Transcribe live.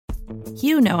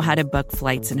You know how to book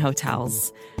flights and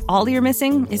hotels. All you're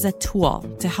missing is a tool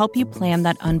to help you plan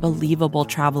that unbelievable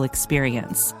travel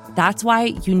experience. That's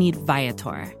why you need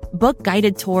Viator. Book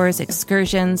guided tours,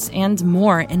 excursions, and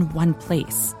more in one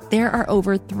place. There are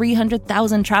over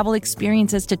 300,000 travel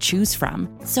experiences to choose from,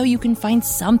 so you can find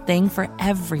something for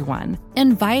everyone.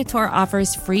 And Viator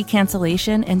offers free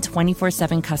cancellation and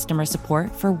 24/7 customer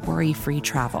support for worry-free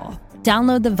travel.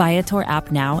 Download the Viator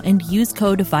app now and use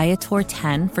code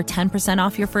Viator10 for 10%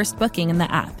 off your first booking in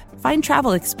the app. Find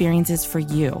travel experiences for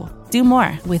you. Do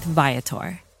more with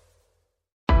Viator.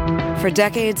 For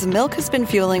decades, Milk has been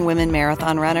fueling women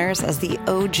marathon runners as the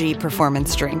OG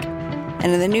performance drink.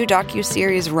 And in the new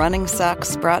docuseries Running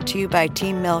Sucks, brought to you by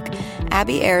Team Milk,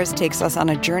 Abby Ayers takes us on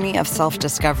a journey of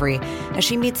self-discovery as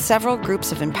she meets several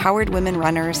groups of empowered women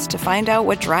runners to find out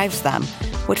what drives them,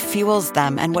 what fuels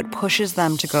them, and what pushes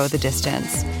them to go the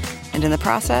distance. And in the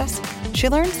process, she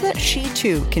learns that she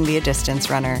too can be a distance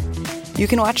runner. You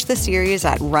can watch the series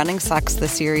at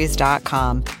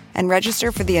runningsuckstheseries.com and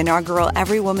register for the inaugural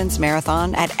Every Woman's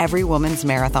Marathon at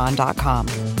everywomansmarathon.com.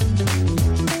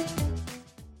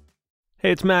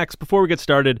 Hey, it's Max. Before we get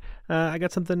started, I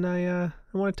got something I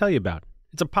want to tell you about.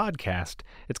 It's a podcast.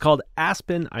 It's called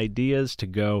Aspen Ideas to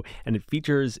Go, and it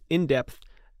features in-depth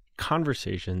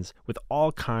conversations with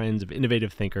all kinds of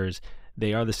innovative thinkers.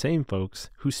 They are the same folks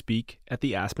who speak at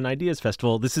the Aspen Ideas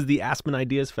Festival. This is the Aspen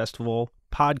Ideas Festival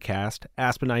podcast,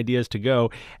 Aspen Ideas to Go,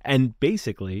 and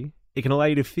basically it can allow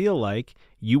you to feel like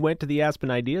you went to the Aspen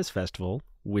Ideas Festival,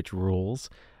 which rules,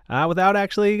 without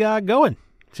actually going.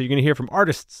 So you're going to hear from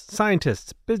artists,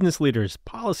 scientists, business leaders,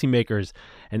 policymakers,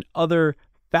 and other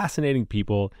fascinating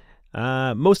people,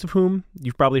 most of whom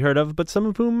you've probably heard of, but some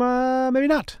of whom maybe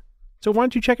not. So why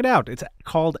don't you check it out? It's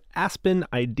called Aspen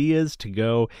Ideas to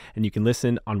Go, and you can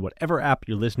listen on whatever app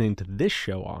you're listening to this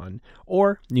show on,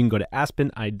 or you can go to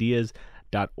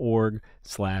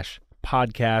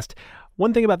aspenideas.org/podcast.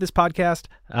 One thing about this podcast,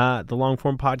 the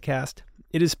long-form podcast,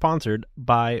 it is sponsored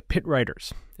by Pitt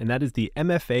Writers, and that is the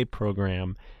MFA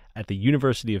program at the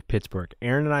University of Pittsburgh.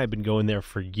 Aaron and I have been going there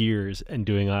for years and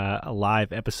doing a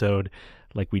live episode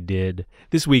like we did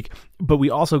this week, but we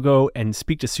also go and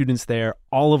speak to students there.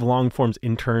 All of Longform's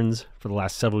interns for the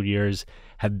last several years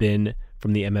have been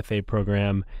from the MFA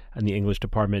program and the English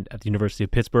department at the University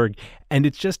of Pittsburgh. And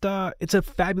it's just, it's a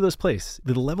fabulous place.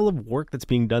 The level of work that's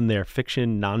being done there,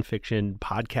 fiction, nonfiction,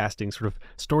 podcasting, sort of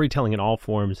storytelling in all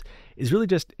forms, is really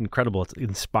just incredible. It's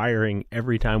inspiring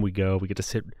every time we go. We get to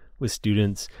sit with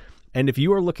students. And if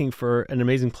you are looking for an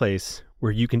amazing place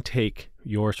where you can take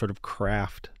your sort of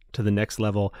craft to the next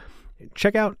level,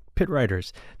 check out Pitt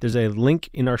Writers. There's a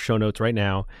link in our show notes right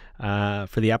now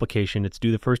for the application. It's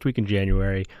due the first week in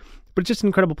January. But it's just an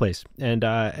incredible place, and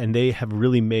they have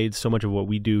really made so much of what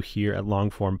we do here at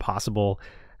Longform possible.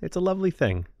 It's a lovely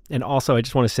thing. And also, I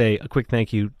just want to say a quick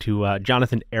thank you to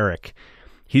Jonathan Eric.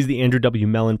 He's the Andrew W.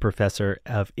 Mellon Professor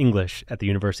of English at the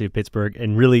University of Pittsburgh,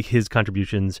 and really his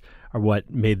contributions are what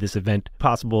made this event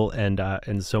possible and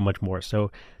so much more. So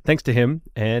thanks to him,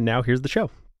 and now here's the show.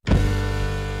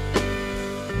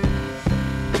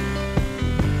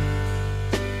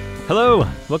 Hello,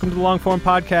 welcome to the Longform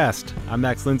Podcast. I'm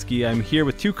Max Linsky. I'm here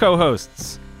with two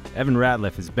co-hosts. Evan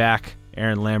Ratliff is back.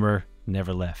 Aaron Lammer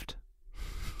never left.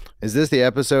 Is this the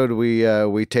episode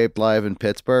we taped live in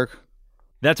Pittsburgh?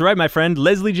 That's right, my friend.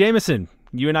 Leslie Jameson.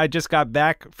 You and I just got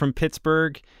back from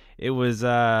Pittsburgh. It was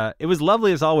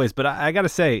lovely as always, but I got to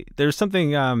say, there's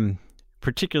something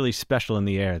particularly special in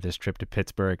the air this trip to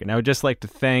Pittsburgh. And I would just like to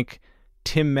thank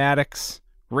Tim Maddox,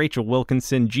 Rachel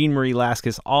Wilkinson, Jean Marie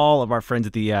Laskus, all of our friends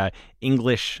at the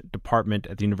English department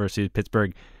at the University of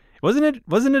Pittsburgh. Wasn't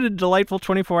it a delightful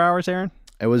 24 hours, Aaron?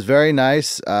 It was very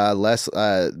nice.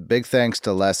 Big thanks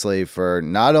to Leslie for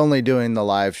not only doing the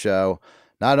live show,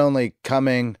 not only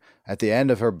coming at the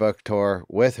end of her book tour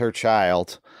with her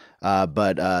child,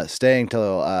 but staying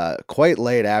till quite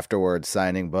late afterwards,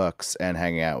 signing books and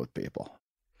hanging out with people.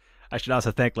 I should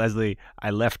also thank Leslie. I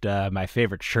left my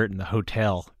favorite shirt in the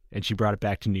hotel, and she brought it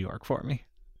back to New York for me.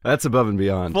 That's above and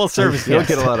beyond. Full service. You don't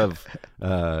get a lot of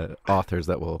authors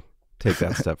that will take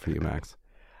that step for you, Max.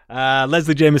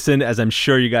 Leslie Jameson, as I'm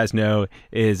sure you guys know,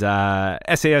 is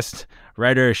essayist,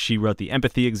 writer. She wrote the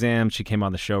Empathy Exam. She came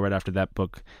on the show right after that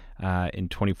book in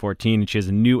 2014. And she has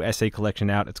a new essay collection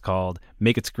out. It's called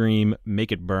Make It Scream,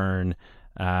 Make It Burn.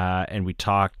 And we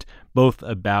talked both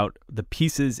about the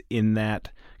pieces in that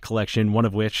collection, one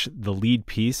of which, the lead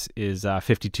piece, is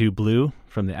 52 Blue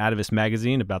from the Atavist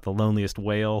magazine about the loneliest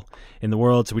whale in the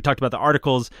world. So we talked about the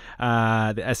articles,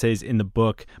 the essays in the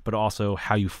book, but also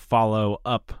how you follow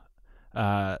up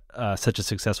such a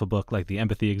successful book like The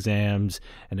Empathy Exams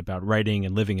and about writing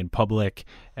and living in public.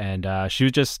 And she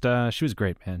was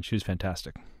great, man. She was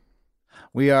fantastic.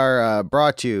 We are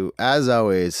brought to you, as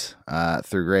always,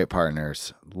 through great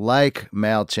partners like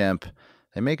MailChimp.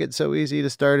 They make it so easy to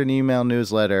start an email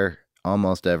newsletter.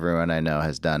 Almost everyone I know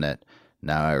has done it.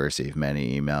 Now I receive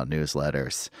many email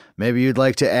newsletters. Maybe you'd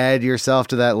like to add yourself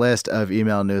to that list of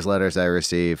email newsletters I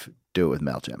receive. Do it with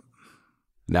MailChimp.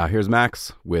 Now here's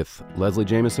Max with Leslie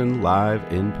Jameson live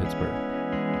in Pittsburgh.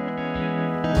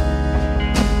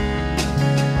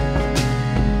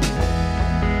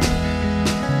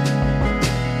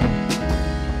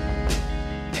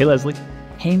 Hey, Leslie.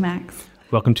 Hey, Max.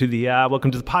 Welcome to the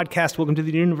podcast. Welcome to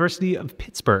the University of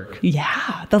Pittsburgh.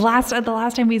 Yeah, the last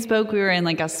time we spoke, we were in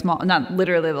like a small, not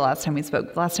literally the last time we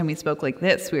spoke. The last time we spoke like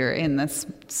this, we were in this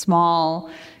small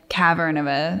cavern of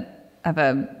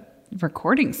a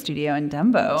recording studio in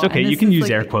Dumbo. It's okay. You can use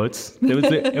air quotes.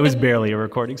 It was barely a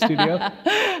recording studio.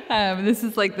 This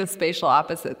is like the spatial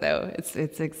opposite, though.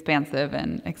 It's expansive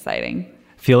and exciting.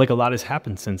 Feel like a lot has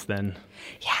happened since then.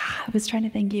 Yeah, I was trying to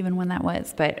think even when that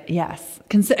was, but yes.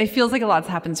 It feels like a lot's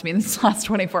happened to me in this last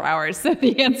 24 hours, so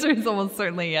the answer is almost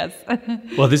certainly yes.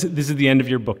 Well, this is the end of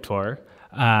your book tour.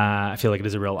 I feel like it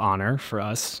is a real honor for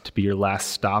us to be your last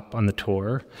stop on the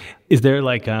tour. Is there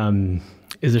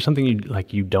something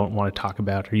you don't want to talk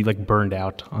about? Are you like burned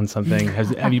out on something?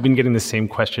 Have you been getting the same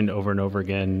question over and over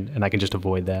again, and I can just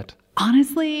avoid that?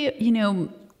 Honestly,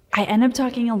 I end up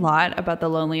talking a lot about the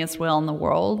loneliest whale in the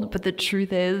world, but the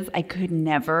truth is I could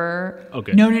never...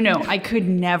 Okay. No. I could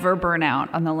never burn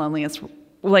out on the loneliest...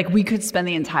 Like, we could spend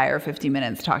the entire 50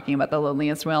 minutes talking about the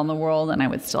loneliest whale in the world, and I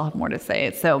would still have more to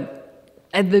say. So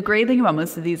the great thing about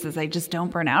most of these is I just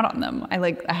don't burn out on them.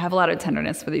 I have a lot of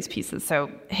tenderness for these pieces,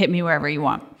 so hit me wherever you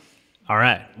want. All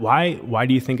right. Why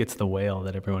do you think it's the whale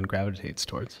that everyone gravitates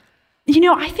towards?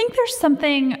 I think there's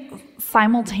something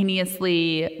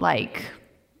simultaneously,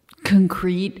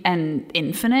 concrete and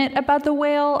infinite about the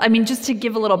whale. I mean, just to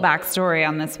give a little backstory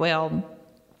on this whale.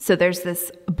 So there's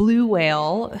this blue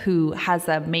whale who has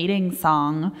a mating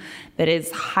song that is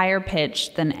higher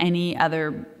pitched than any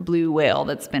other blue whale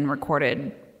that's been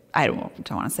recorded. I don't want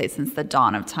to say since the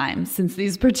dawn of time, since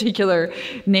these particular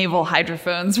naval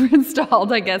hydrophones were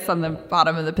installed, I guess, on the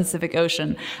bottom of the Pacific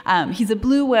Ocean. He's a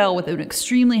blue whale with an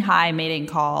extremely high mating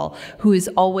call who is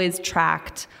always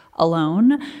tracked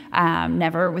alone,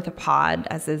 never with a pod,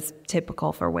 as is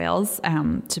typical for whales,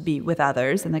 to be with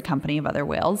others in the company of other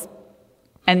whales.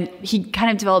 And he kind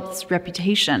of developed this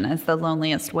reputation as the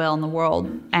loneliest whale in the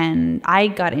world. And I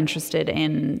got interested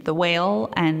in the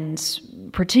whale and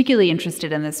particularly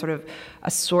interested in this sort of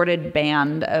assorted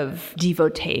band of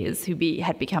devotees who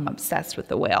had become obsessed with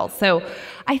the whale. So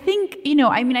I think,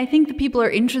 I think the people are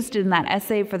interested in that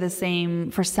essay for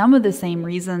some of the same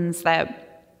reasons that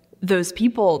those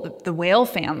people, the whale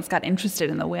fans, got interested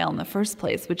in the whale in the first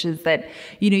place, which is that,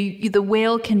 the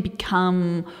whale can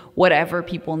become whatever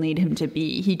people need him to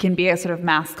be. He can be a sort of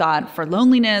mascot for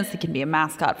loneliness. He can be a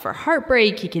mascot for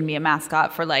heartbreak. He can be a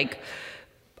mascot for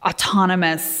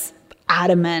autonomous,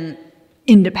 adamant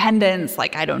independence.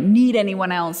 I don't need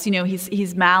anyone else.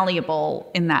 He's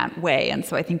malleable in that way. And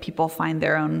so I think people find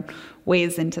their own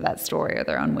ways into that story, or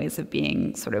their own ways of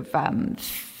being sort of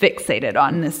fixated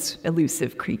on this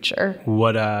elusive creature.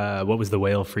 What was the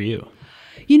whale for you?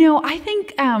 I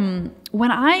think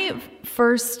when I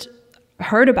first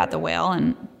heard about the whale,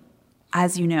 and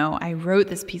as you know, I wrote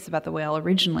this piece about the whale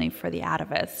originally for The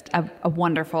Atavist, a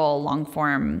wonderful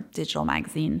long-form digital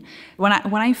magazine. When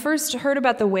I first heard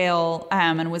about the whale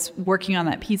and was working on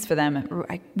that piece for them,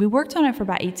 we worked on it for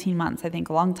about 18 months, I think,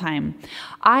 a long time.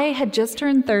 I had just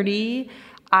turned 30.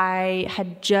 I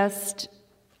had just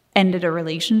ended a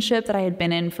relationship that I had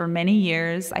been in for many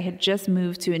years. I had just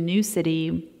moved to a new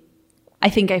city. I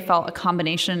think I felt a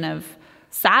combination of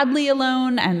sadly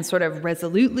alone and sort of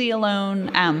resolutely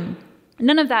alone.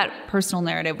 None of that personal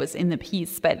narrative was in the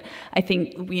piece, but I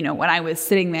think, when I was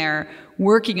sitting there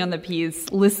working on the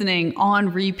piece, listening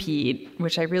on repeat,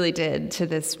 which I really did, to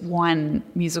this one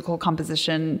musical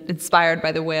composition inspired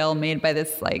by the whale, made by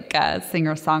this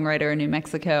singer-songwriter in New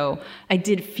Mexico, I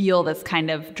did feel this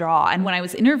kind of draw. And when I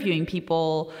was interviewing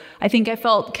people, I think I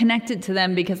felt connected to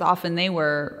them because often they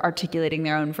were articulating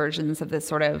their own versions of this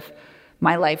sort of,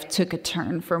 my life took a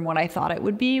turn from what I thought it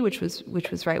would be, which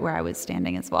was right where I was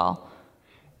standing as well.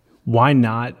 Why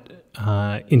not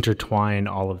intertwine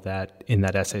all of that in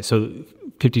that essay? So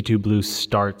 52 Blue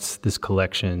starts this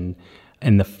collection,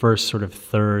 and the first sort of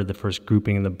third, the first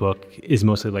grouping in the book is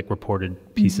mostly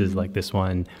reported pieces like this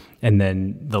one. And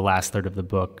then the last third of the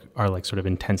book are sort of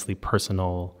intensely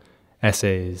personal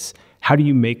essays. How do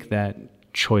you make that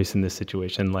choice in this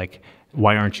situation? Like,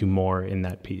 why aren't you more in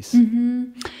that piece?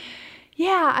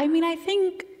 Yeah, I mean, I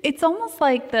think it's almost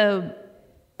like the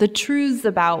truths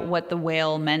about what the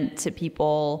whale meant to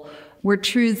people were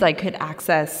truths I could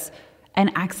access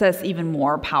even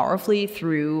more powerfully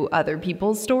through other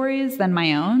people's stories than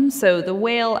my own. So the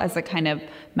whale as a kind of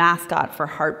mascot for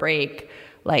heartbreak,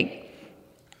 like,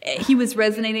 he was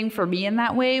resonating for me in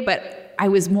that way, but I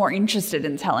was more interested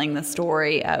in telling the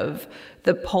story of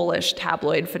the Polish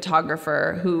tabloid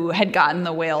photographer who had gotten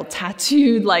the whale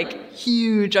tattooed like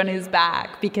huge on his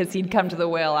back because he'd come to the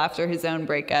whale after his own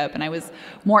breakup. And I was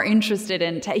more interested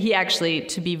in, he actually,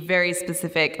 to be very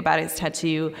specific about his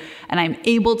tattoo, and I'm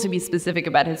able to be specific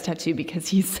about his tattoo because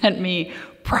he sent me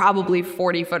probably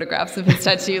 40 photographs of his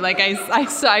tattoo. Like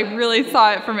I really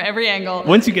saw it from every angle.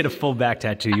 Once you get a full back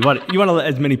tattoo, you want to let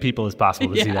as many people as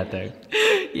possible to see that thing.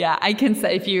 Yeah, I can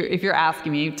say if you're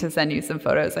asking me to send you some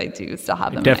photos, I do still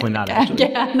have them. Definitely not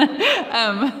actually.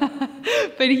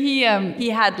 But he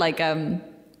had like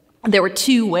there were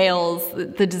two whales.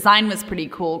 The design was pretty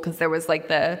cool because there was like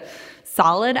the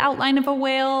solid outline of a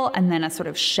whale and then a sort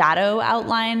of shadow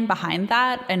outline behind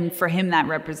that. And for him, that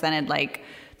represented like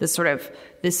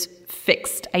this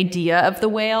fixed idea of the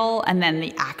whale, and then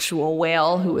the actual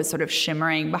whale who was sort of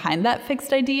shimmering behind that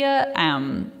fixed idea.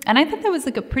 And I thought that was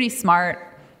like a pretty smart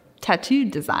tattoo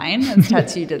design, as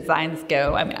tattoo designs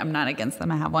go. I mean, I'm not against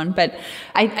them. I have one. But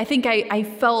I think I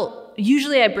felt,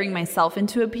 usually I bring myself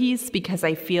into a piece because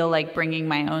I feel like bringing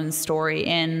my own story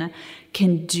in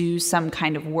can do some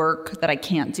kind of work that I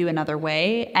can't do another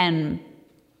way. And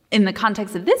in the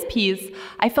context of this piece,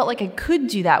 I felt like I could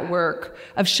do that work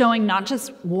of showing not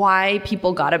just why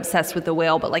people got obsessed with the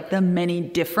whale, but like the many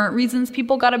different reasons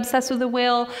people got obsessed with the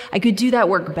whale. I could do that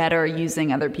work better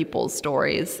using other people's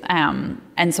stories.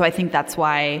 And so I think that's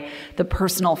why the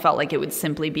personal felt like it would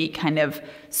simply be kind of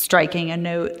striking a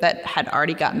note that had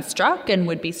already gotten struck and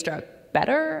would be struck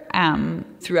better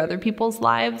through other people's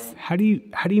lives. How do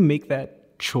you make that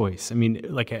choice? I mean,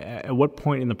 like at what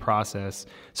point in the process,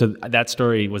 so that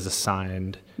story was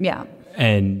assigned,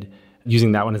 and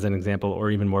using that one as an example,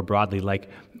 or even more broadly, like,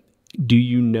 do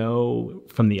you know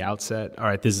from the outset, all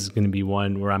right, this is going to be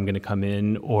one where I'm going to come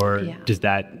in, or does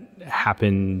that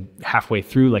happen halfway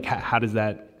through? Like, how does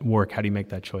that work? How do you make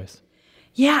that choice?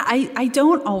 Yeah, I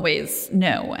don't always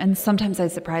know. And sometimes I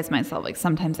surprise myself. Like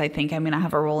sometimes I think I'm going to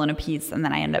have a role in a piece and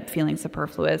then I end up feeling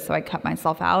superfluous. So I cut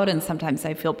myself out. And sometimes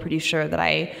I feel pretty sure that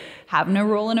I have no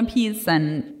role in a piece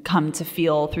and come to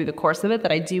feel through the course of it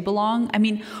that I do belong. I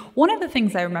mean, one of the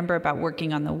things I remember about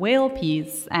working on the whale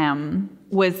piece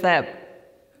was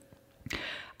that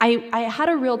I had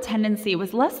a real tendency. It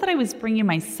was less that I was bringing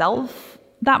myself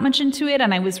that much into it.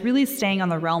 And I was really staying on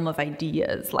the realm of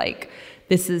ideas. Like,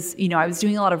 this is, I was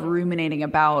doing a lot of ruminating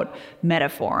about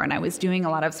metaphor, and I was doing a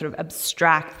lot of sort of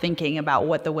abstract thinking about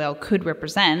what the whale could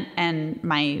represent. And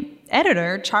my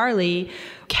editor, Charlie,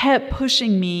 kept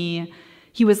pushing me.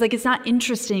 He was like, it's not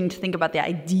interesting to think about the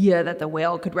idea that the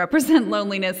whale could represent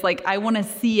loneliness. Like, I want to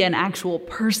see an actual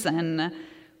person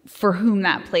for whom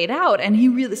that played out. And he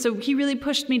really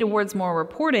pushed me towards more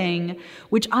reporting,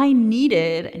 which I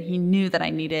needed, and he knew that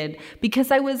I needed, because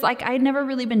I was like, I'd never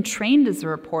really been trained as a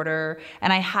reporter,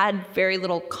 and I had very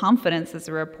little confidence as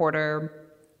a reporter.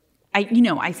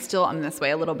 I still am this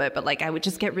way a little bit, but like I would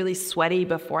just get really sweaty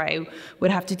before I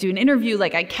would have to do an interview.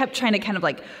 Like I kept trying to kind of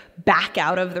like back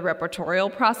out of the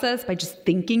reportorial process by just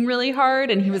thinking really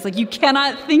hard. And he was like, you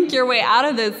cannot think your way out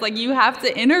of this. Like you have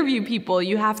to interview people.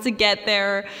 You have to get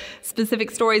their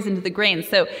specific stories into the grain.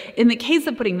 So in the case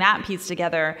of putting that piece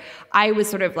together, I was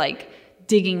sort of like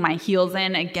digging my heels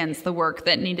in against the work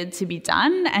that needed to be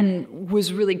done, and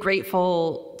was really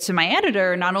grateful to my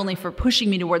editor, not only for pushing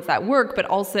me towards that work, but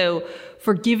also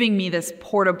for giving me this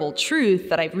portable truth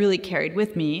that I've really carried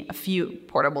with me, a few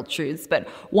portable truths, but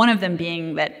one of them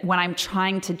being that when I'm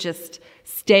trying to just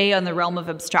stay on the realm of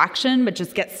abstraction, but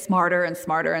just get smarter and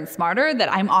smarter and smarter, that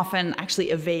I'm often actually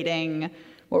evading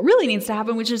what really needs to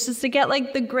happen, which is just to get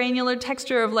like the granular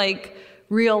texture of like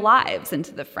real lives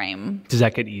into the frame. Does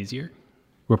that get easier?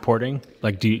 Reporting?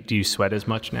 Like, do you sweat as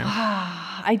much now?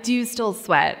 I do still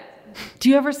sweat. Do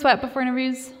you ever sweat before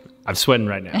interviews? I'm sweating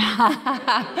right now.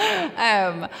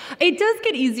 It does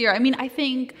get easier. I mean, I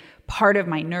think part of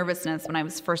my nervousness when I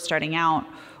was first starting out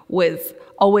was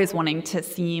always wanting to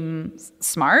seem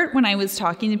smart when I was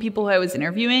talking to people who I was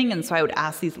interviewing. And so I would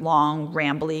ask these long,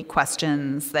 rambly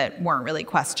questions that weren't really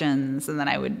questions. And then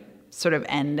I would sort of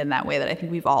end in that way that I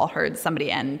think we've all heard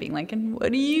somebody end being like, and what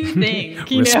do you think?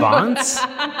 Response?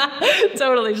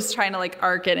 Totally, just trying to like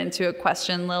arc it into a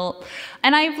question.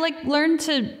 And I've like learned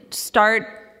to start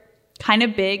kind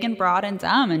of big and broad and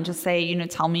dumb and just say,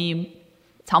 tell me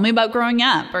about growing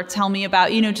up, or tell me about,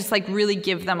 just like really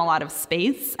give them a lot of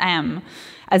space,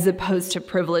 as opposed to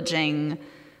privileging,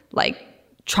 like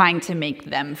trying to make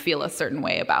them feel a certain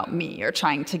way about me, or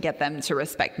trying to get them to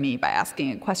respect me by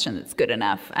asking a question that's good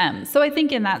enough. So I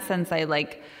think in that sense,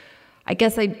 I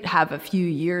guess I have a few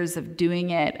years of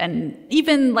doing it, and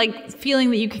even like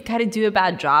feeling that you can kind of do a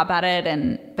bad job at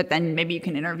it, but then maybe you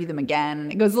can interview them again,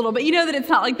 and it goes a little bit, that it's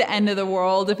not like the end of the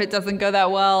world if it doesn't go that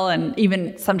well, and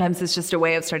even sometimes it's just a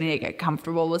way of starting to get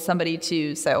comfortable with somebody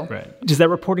too. So right. Does that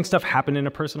reporting stuff happen in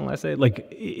a personal essay? Like,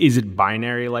 is it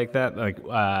binary like that? Like,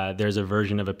 there's a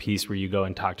version of a piece where you go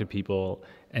and talk to people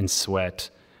and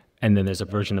sweat, and then there's a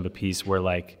version of a piece where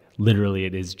like literally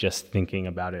it is just thinking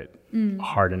about it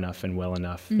hard enough and well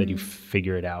enough that you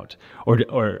figure it out.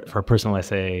 Or for a personal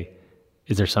essay,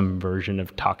 is there some version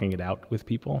of talking it out with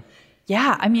people?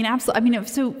 Yeah, I mean, absolutely. I mean,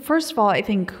 so first of all, I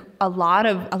think a lot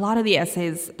of the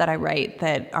essays that I write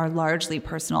that are largely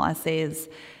personal essays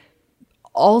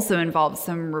also involve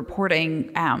some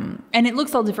reporting, and it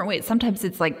looks all different ways. Sometimes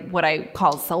it's like what I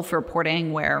call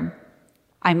self-reporting, where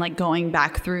I'm like going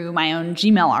back through my own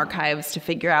Gmail archives to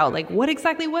figure out like what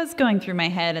exactly was going through my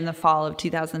head in the fall of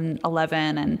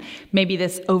 2011. And maybe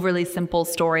this overly simple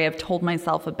story I've told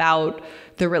myself about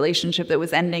the relationship that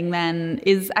was ending then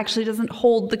actually doesn't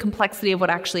hold the complexity of what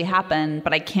actually happened,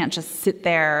 but I can't just sit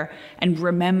there and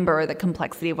remember the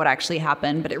complexity of what actually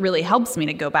happened. But it really helps me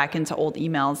to go back into old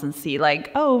emails and see like,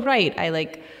 oh, right, I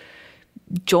like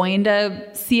joined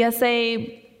a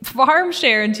CSA farm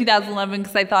share in 2011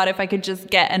 because I thought if I could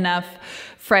just get enough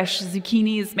fresh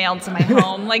zucchinis mailed to my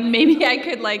home, like maybe I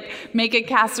could like make a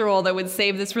casserole that would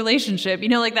save this relationship.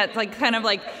 Like that's like kind of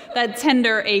like that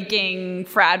tender, aching,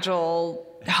 fragile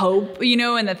hope,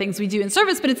 and the things we do in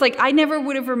service. But it's like I never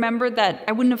would have remembered that.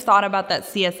 I wouldn't have thought about that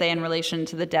CSA in relation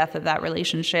to the death of that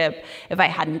relationship if I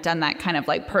hadn't done that kind of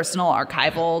like personal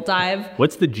archival dive.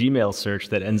 What's the Gmail search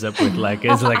that ends up with like,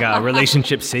 is it like a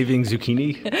relationship saving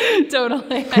zucchini?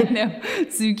 Totally. I know.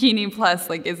 Zucchini plus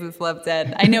like, is this love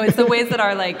dead? I know it's the ways that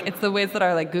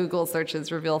our Google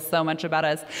searches reveal so much about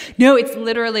us. No, it's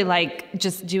literally like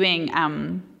just doing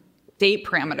date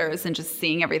parameters and just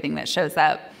seeing everything that shows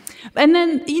up. And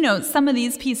then, some of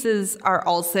these pieces are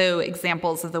also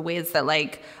examples of the ways that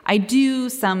like I do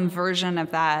some version of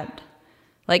that,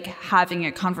 like having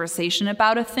a conversation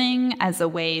about a thing as a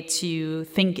way to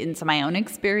think into my own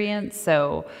experience.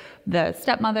 So the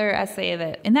stepmother essay,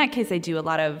 that in that case I did a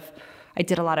lot of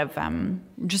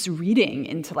just reading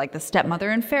into like the stepmother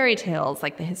and fairy tales,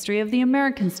 like the history of the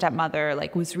American stepmother,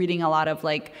 like was reading a lot of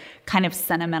like kind of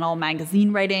sentimental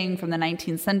magazine writing from the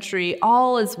 19th century,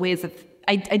 all as ways of,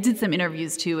 I did some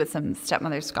interviews too with some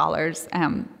stepmother scholars,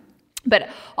 but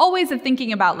all ways of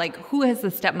thinking about like who has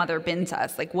the stepmother been to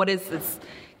us? Like what is this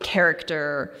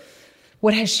character?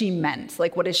 What has she meant?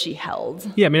 Like, what has she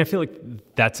held? Yeah, I mean, I feel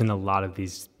like that's in a lot of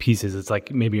these pieces. It's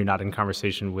like maybe you're not in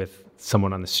conversation with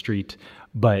someone on the street,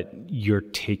 but you're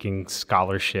taking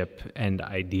scholarship and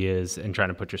ideas and trying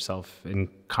to put yourself in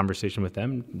conversation with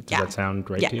them. Does that sound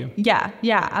right to you? Yeah,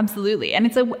 absolutely. And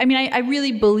I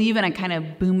really believe in a kind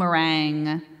of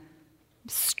boomerang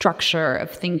structure of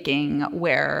thinking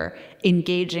where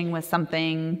engaging with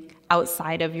something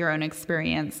outside of your own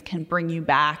experience can bring you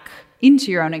back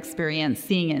into your own experience,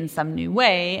 seeing it in some new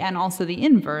way, and also the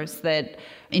inverse, that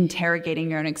interrogating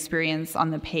your own experience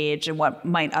on the page and what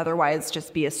might otherwise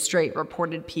just be a straight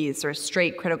reported piece or a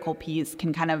straight critical piece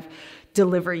can kind of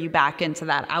deliver you back into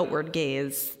that outward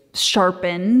gaze,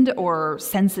 sharpened or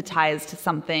sensitized to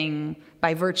something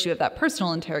by virtue of that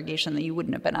personal interrogation that you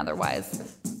wouldn't have been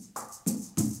otherwise.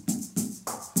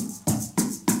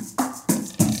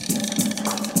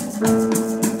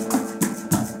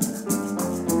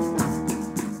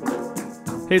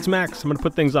 Hey, it's Max. I'm going to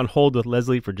put things on hold with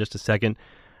Leslie for just a second.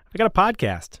 I got a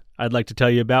podcast I'd like to tell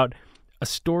you about. A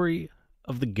story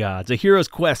of the gods, a hero's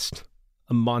quest,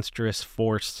 a monstrous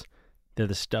force. They're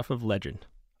the stuff of legend,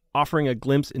 offering a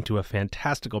glimpse into a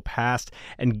fantastical past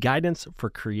and guidance for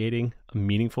creating a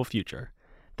meaningful future.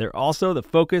 They're also the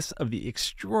focus of the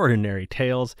extraordinary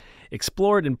tales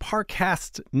explored in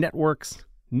Parcast Network's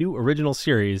new original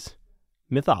series,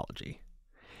 Mythology.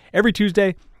 Every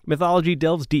Tuesday, Mythology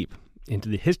delves deep into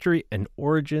the history and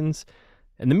origins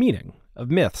and the meaning of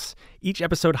myths. Each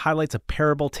episode highlights a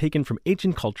parable taken from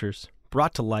ancient cultures,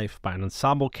 brought to life by an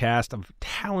ensemble cast of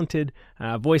talented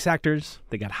voice actors.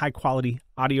 They got high-quality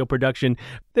audio production.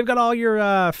 They've got all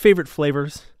your favorite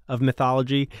flavors of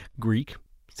mythology: Greek,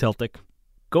 Celtic.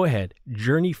 Go ahead,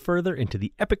 journey further into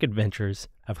the epic adventures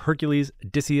of Hercules,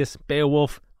 Odysseus,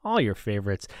 Beowulf, all your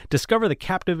favorites. Discover the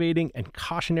captivating and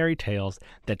cautionary tales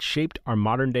that shaped our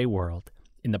modern-day world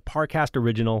in the Parcast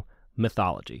original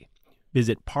Mythology.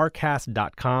 Visit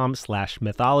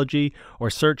parcast.com/mythology or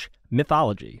search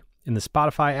Mythology in the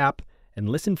Spotify app and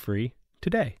listen free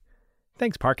today.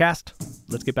 Thanks, Parcast.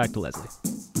 Let's get back to Leslie.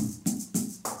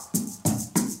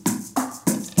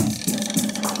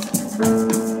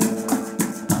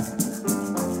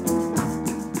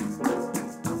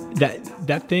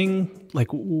 That thing, like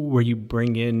where you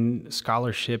bring in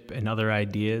scholarship and other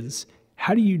ideas,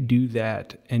 how do you do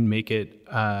that and make it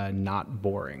not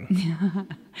boring?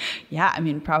 Yeah, I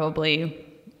mean, probably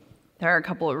there are a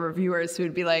couple of reviewers who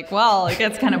would be like, well, it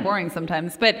gets kind of boring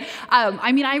sometimes. But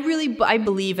I mean, I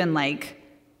believe in like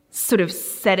sort of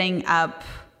setting up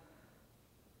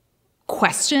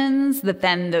questions that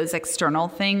then those external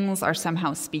things are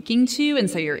somehow speaking to. And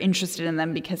so you're interested in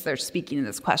them because they're speaking to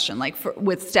this question. Like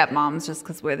with stepmoms, just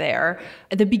because we're there.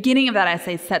 At the beginning of that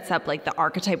essay sets up like the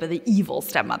archetype of the evil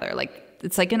stepmother. Like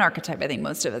it's like an archetype I think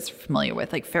most of us are familiar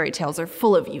with. Like fairy tales are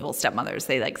full of evil stepmothers.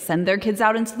 They like send their kids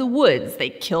out into the woods. They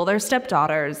kill their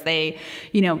stepdaughters.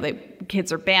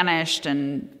 Kids are banished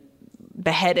and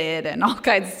beheaded and all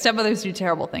kinds. Stepmothers do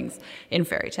terrible things in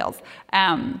fairy tales.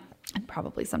 And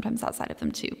probably sometimes outside of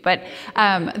them too. But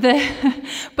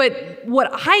but what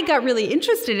I got really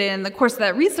interested in the course of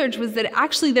that research was that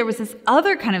actually there was this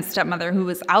other kind of stepmother who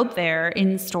was out there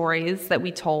in stories that we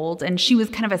told, and she was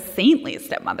kind of a saintly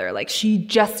stepmother. Like she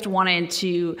just wanted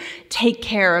to take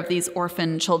care of these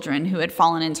orphan children who had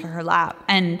fallen into her lap.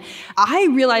 And I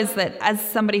realized that as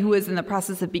somebody who was in the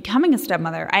process of becoming a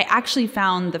stepmother, I actually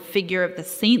found the figure of the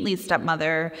saintly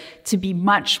stepmother to be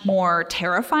much more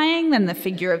terrifying than the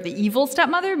figure of the evil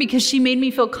stepmother, because she made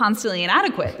me feel constantly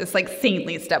inadequate, this like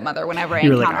saintly stepmother, whenever I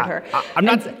encountered her. I'm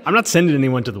not sending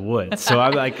anyone to the woods, so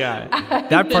I'm like that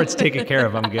part's taken care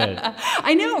of. I'm good.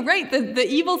 I know, right? The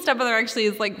evil stepmother actually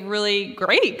is like really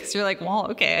great, because you're like, well,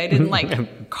 okay, I didn't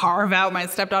like carve out my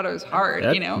stepdaughter's heart,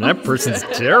 That person's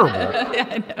terrible. Yeah,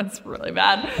 I know, it's really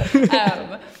bad.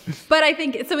 But I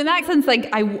think so in that sense, like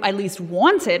I at least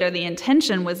wanted, or the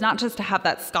intention was not just to have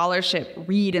that scholarship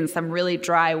read in some really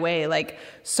dry way, like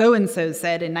so-and-so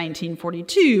said in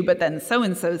 1942, but then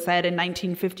so-and-so said in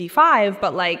 1955,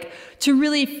 but like to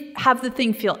really have the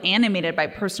thing feel animated by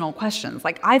personal questions.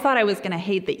 Like I thought I was going to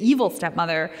hate the evil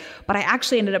stepmother, but I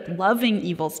actually ended up loving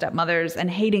evil stepmothers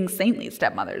and hating saintly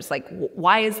stepmothers. Like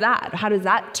why is that? How does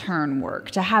that turn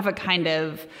work? To have a kind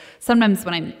of, sometimes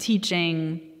when I'm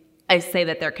teaching, I say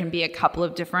that there can be a couple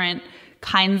of different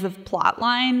kinds of plot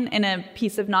line in a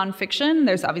piece of nonfiction.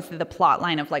 There's obviously the plot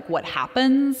line of like what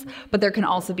happens, but there can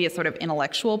also be a sort of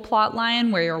intellectual plot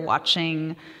line where you're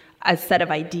watching a set of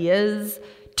ideas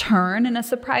turn in a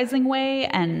surprising way.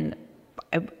 And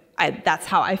that's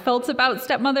how I felt about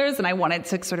stepmothers, and I wanted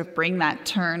to sort of bring that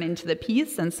turn into the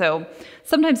piece. And so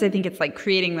sometimes I think it's like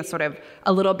creating the sort of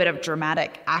a little bit of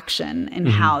dramatic action in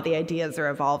how the ideas are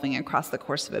evolving across the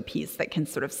course of a piece that can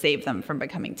sort of save them from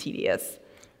becoming tedious.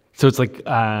 So it's like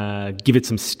give it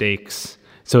some stakes.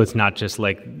 So it's not just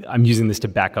like I'm using this to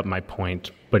back up my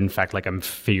point, but in fact, like I'm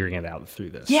figuring it out through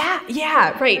this.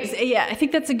 Yeah, right. Yeah, I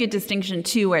think that's a good distinction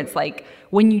too, where it's like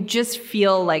when you just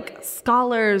feel like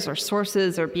scholars or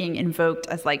sources are being invoked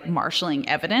as like marshaling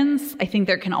evidence, I think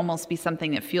there can almost be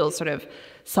something that feels sort of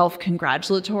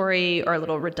self-congratulatory or a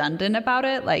little redundant about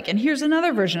it. Like, and here's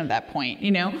another version of that point,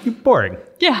 Boring.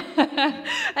 Yeah.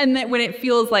 And that when it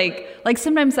feels like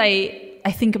sometimes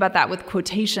I think about that with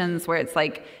quotations, where it's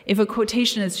like if a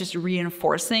quotation is just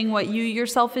reinforcing what you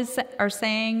yourself are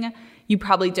saying, you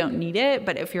probably don't need it.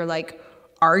 But if you're like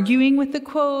arguing with the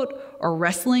quote or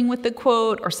wrestling with the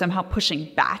quote or somehow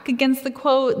pushing back against the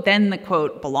quote, then the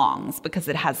quote belongs because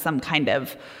it has some kind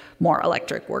of more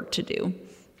electric work to do. Can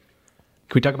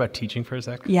we talk about teaching for a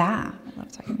sec? Yeah, I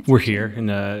love talking about We're here in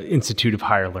the Institute of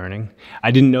Higher Learning.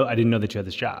 I didn't know that you had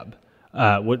this job.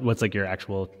 What's like your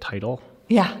actual title?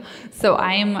 Yeah, so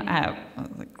I'm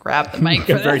grab the mic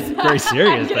for this. Very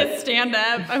serious. I'm gonna stand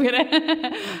up.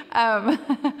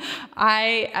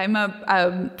 I'm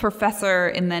a professor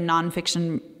in the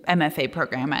nonfiction MFA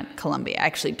program at Columbia. I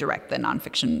actually direct the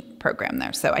nonfiction program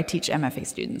there, so I teach MFA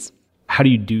students. How do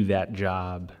you do that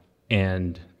job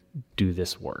and do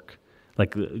this work?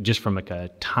 Like just from like a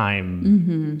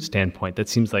time standpoint, that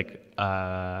seems like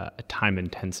a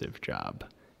time-intensive job.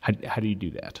 How do you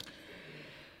do that?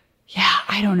 Yeah,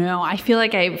 I don't know. I feel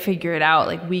like I figure it out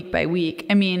like week by week.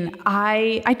 I mean,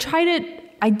 I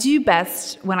do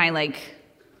best when I like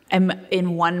am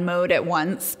in one mode at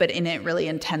once, but in it really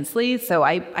intensely. So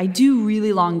I do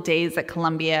really long days at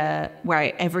Columbia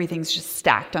where everything's just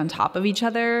stacked on top of each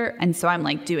other. And so I'm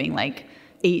like doing like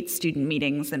 8 student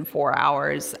meetings in 4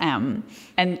 hours.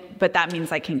 But that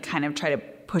means I can kind of try to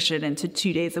push it into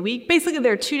 2 days a week. Basically,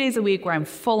 there are 2 days a week where I'm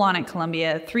full on at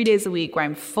Columbia, 3 days a week where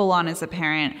I'm full on as a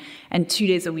parent, and 2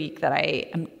 days a week that I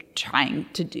am trying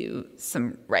to do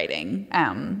some writing.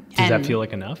 Does that feel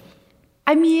like enough?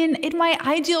 I mean, in my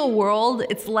ideal world,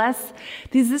 it's less.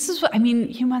 This is what I mean.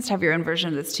 You must have your own version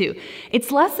of this too.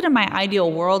 It's less that in my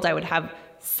ideal world I would have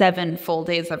 7 full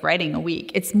days of writing a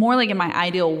week. It's more like in my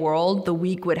ideal world, the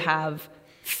week would have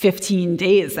 15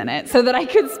 days in it, so that I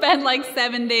could spend like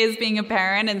 7 days being a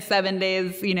parent and 7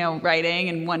 days, writing,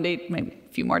 and 1 day, maybe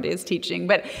a few more days teaching.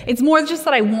 But it's more just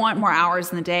that I want more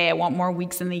hours in the day. I want more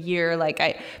weeks in the year,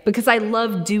 because I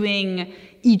love doing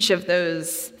each of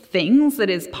those things that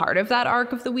is part of that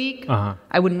arc of the week.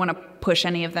 I wouldn't want to push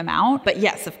any of them out. But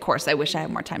yes, of course, I wish I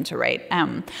had more time to write.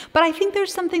 But I think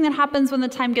there's something that happens when the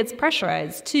time gets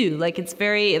pressurized too. Like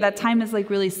that time is like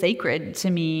really sacred to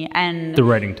me. And the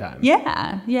writing time.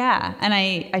 Yeah. And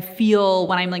I feel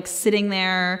when I'm like sitting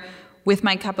there with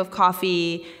my cup of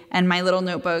coffee and my little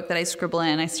notebook that I scribble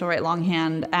in, I still write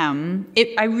longhand.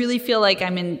 I really feel like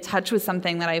I'm in touch with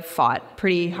something that I've fought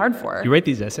pretty hard for. You write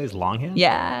these essays longhand?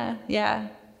 Yeah.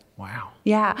 Wow.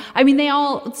 Yeah. I mean, they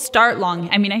all start long.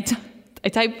 I mean, I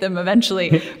type them eventually,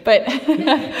 but...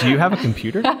 Do you have a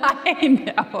computer? I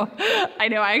know.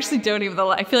 I actually don't even...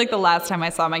 I feel like the last time I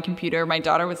saw my computer, my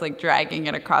daughter was like dragging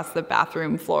it across the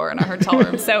bathroom floor in a hotel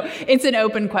room. So it's an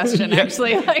open question,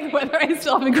 actually, like whether I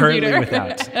still have a computer. Currently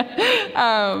without.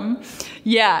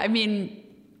 Yeah, I mean,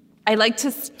 I like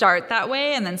to start that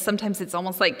way, and then sometimes it's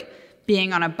almost like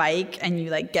being on a bike and you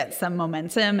like get some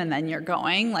momentum and then you're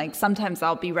going. Like sometimes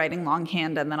I'll be writing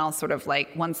longhand and then I'll sort of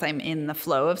like, once I'm in the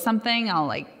flow of something, I'll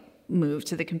like move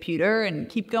to the computer and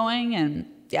keep going. And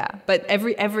yeah, but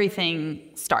everything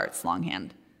starts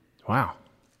longhand. Wow.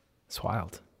 It's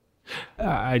wild.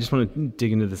 I just want to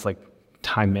dig into this like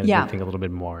time management thing a little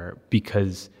bit more,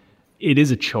 because it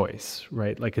is a choice,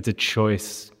 right? Like it's a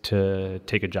choice to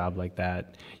take a job like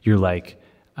that. You're like,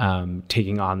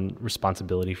 taking on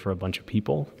responsibility for a bunch of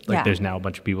people. There's now a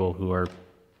bunch of people who are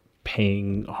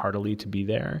paying heartily to be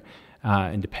there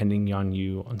and depending on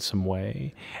you in some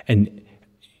way. And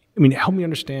I mean, help me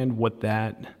understand what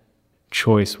that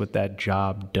choice, what that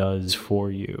job does for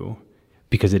you,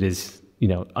 because it is,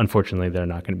 unfortunately, there are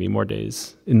not going to be more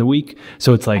days in the week.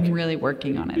 So it's like... I'm really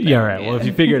working on it. Yeah, right. Well, if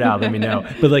you figure it out, let me know.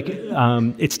 But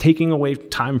it's taking away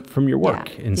time from your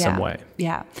work in some way.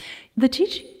 Yeah. The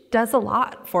teaching does a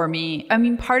lot for me. I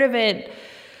mean, part of it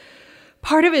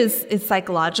is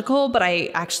psychological, but I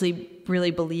actually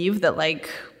really believe that like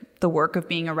the work of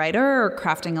being a writer or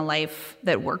crafting a life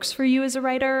that works for you as a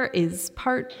writer is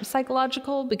part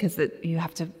psychological, because you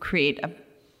have to create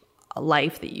a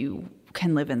life that you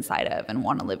can live inside of and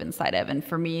want to live inside of. And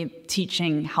for me,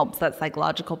 teaching helps that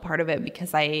psychological part of it,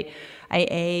 because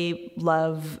I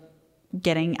love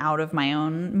getting out of my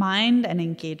own mind and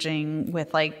engaging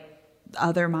with like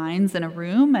other minds in a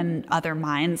room and other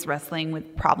minds wrestling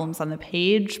with problems on the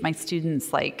page. My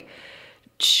students, like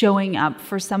showing up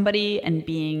for somebody and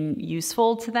being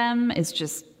useful to them is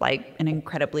just like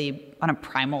on a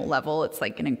primal level, it's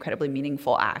like an incredibly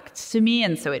meaningful act to me.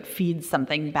 And so it feeds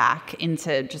something back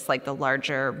into just like the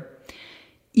larger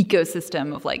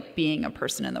ecosystem of like being a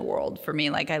person in the world. For me,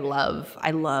 like I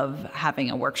love having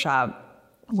a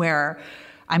workshop where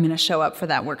I'm going to show up for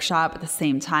that workshop at the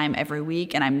same time every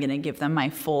week, and I'm going to give them my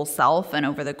full self. And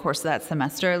over the course of that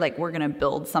semester, like we're going to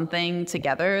build something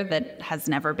together that has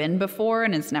never been before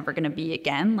and is never going to be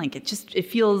again. Like it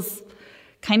feels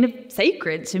kind of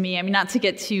sacred to me. I mean, not to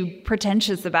get too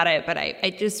pretentious about it, but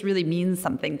it just really means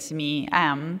something to me.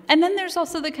 And then there's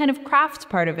also the kind of craft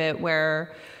part of it,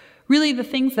 where really the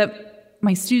things that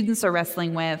my students are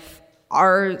wrestling with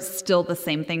are still the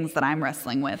same things that I'm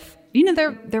wrestling with.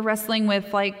 They're wrestling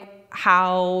with like,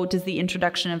 how does the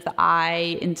introduction of the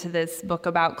I into this book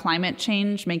about climate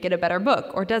change make it a better book,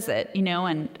 or does it?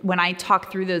 And when I talk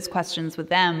through those questions with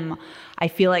them, I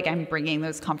feel like I'm bringing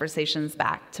those conversations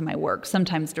back to my work,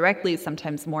 sometimes directly,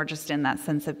 sometimes more just in that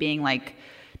sense of being like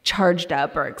charged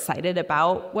up or excited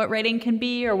about what writing can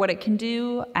be or what it can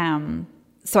do.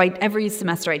 So every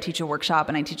semester I teach a workshop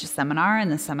and I teach a seminar, and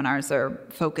the seminars are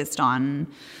focused on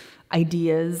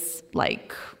ideas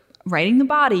like writing the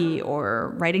body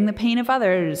or writing the pain of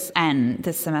others. And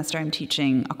this semester I'm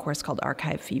teaching a course called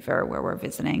Archive Fever, where we're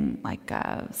visiting like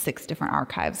 6 different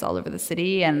archives all over the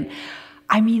city. And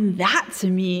I mean, that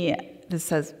to me, this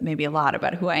says maybe a lot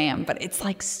about who I am, but it's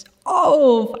like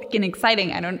so fucking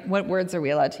exciting. What words are we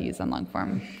allowed to use on long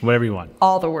form? Whatever you want.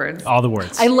 All the words. All the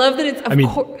words. I love that it's,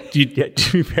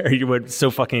 to be fair, what's so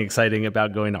fucking exciting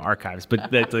about going to archives, but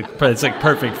that's like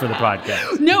perfect for the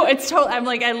podcast. No, it's totally, I'm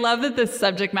like, I love that the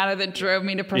subject matter that drove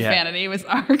me to profanity was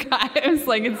archives.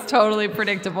 Like, it's totally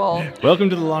predictable. Welcome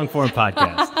to the long form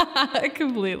podcast.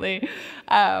 Completely.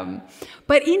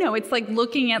 But, it's like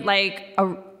looking at like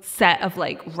a set of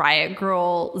like Riot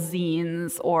Grrrl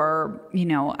zines or,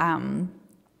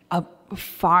 a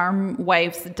farm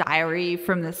wife's diary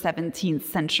from the 17th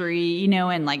century,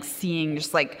 and like seeing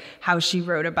just like how she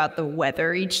wrote about the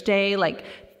weather each day, like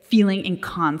feeling in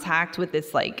contact with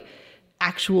this like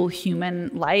actual human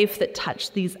life that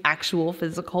touched these actual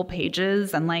physical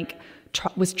pages and like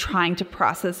was trying to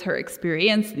process her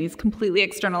experience in these completely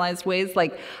externalized ways.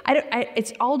 Like,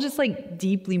 it's all just like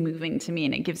deeply moving to me.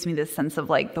 And it gives me this sense of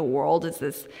like the world is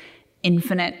this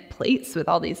infinite place with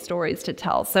all these stories to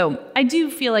tell. So I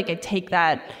do feel like I take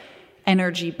that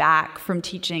energy back from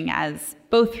teaching as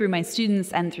both through my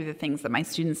students and through the things that my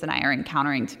students and I are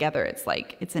encountering together. It's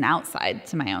like, it's an outside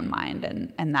to my own mind.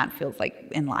 And that feels like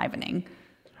enlivening.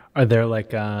 Are there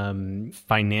like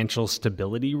financial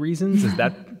stability reasons? Is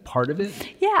that part of it?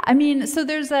 Yeah, so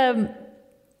there's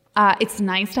it's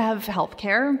nice to have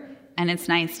healthcare, and it's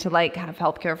nice to like have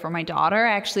healthcare for my daughter.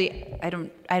 Actually, I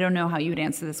don't know how you would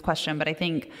answer this question, but I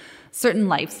think certain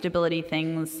life stability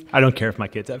things. I don't care if my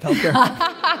kids have healthcare.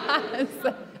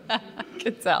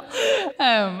 Could tell.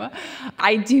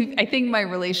 I think my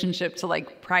relationship to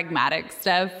like pragmatic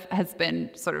stuff has been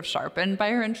sort of sharpened by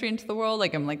her entry into the world.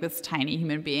 Like, I'm like this tiny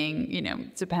human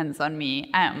being, depends on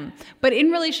me. But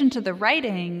in relation to the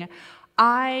writing,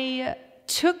 I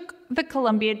took the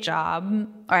Columbia job,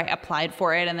 or I applied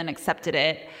for it and then accepted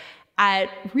it at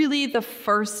really the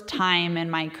first time in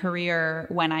my career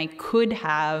when I could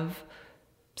have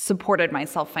supported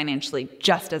myself financially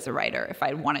just as a writer if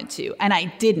I wanted to. And I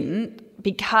didn't,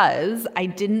 because I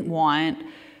didn't want,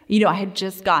 I had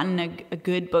just gotten a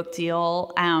good book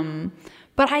deal.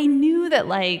 But I knew that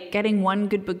like getting one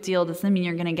good book deal doesn't mean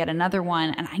you're going to get another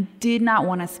one. And I did not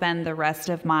want to spend the rest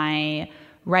of my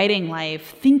writing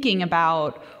life thinking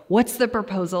about what's the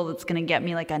proposal that's going to get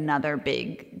me like another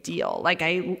big deal. Like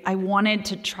I wanted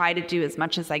to try to do as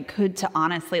much as I could to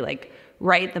honestly like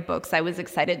write the books I was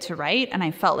excited to write. And I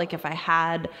felt like if I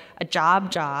had a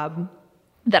job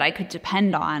that I could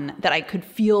depend on, that I could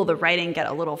feel the writing get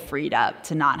a little freed up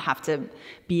to not have to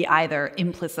be either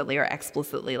implicitly or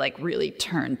explicitly like really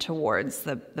turned towards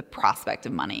the prospect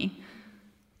of money.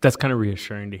 That's kind of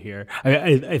reassuring to hear.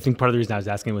 I think part of the reason I was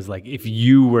asking was like, if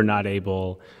you were not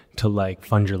able to like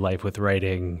fund your life with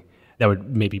writing, that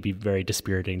would maybe be very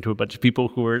dispiriting to a bunch of people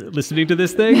who are listening to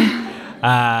this thing.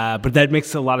 But that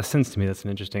makes a lot of sense to me. That's an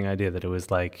interesting idea, that it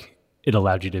was like, it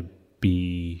allowed you to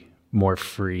be more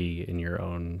free in your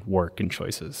own work and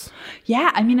choices. Yeah,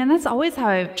 and that's always how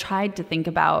I've tried to think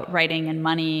about writing and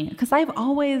money, because I've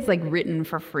always like written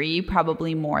for free,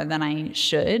 probably more than I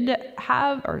should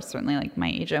have, or certainly like my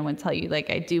agent would tell you like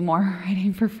I do more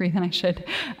writing for free than I should.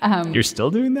 You're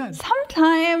still doing that?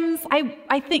 Sometimes.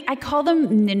 I think I call them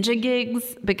ninja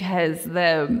gigs, because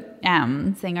the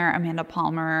singer Amanda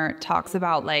Palmer talks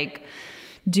about like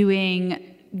doing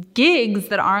gigs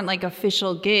that aren't like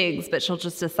official gigs, but she'll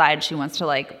just decide she wants to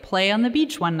like play on the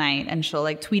beach one night, and she'll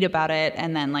like tweet about it,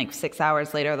 and then like 6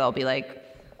 hours later there'll be like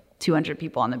 200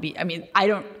 people on the beach. I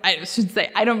don't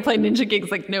play ninja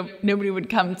gigs. Like nobody would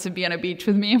come to be on a beach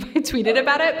with me if I tweeted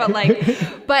about it, but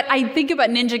like but I think about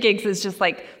ninja gigs as just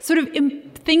like sort of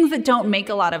things that don't make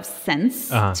a lot of sense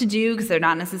to do, because they're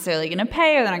not necessarily going to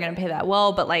pay, or they're not going to pay that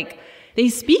well, but like they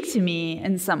speak to me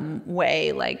in some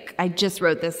way. Like I just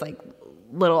wrote this like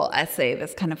little essay,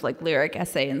 this kind of like lyric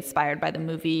essay inspired by the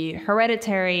movie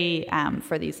Hereditary,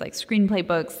 for these like screenplay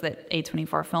books that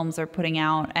A24 Films are putting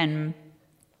out. And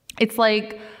it's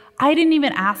like, I didn't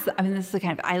even ask them, this is the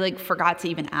kind of, I like forgot to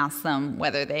even ask them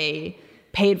whether they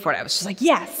paid for it. I was just like,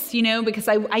 yes, because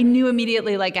I knew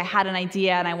immediately, like I had an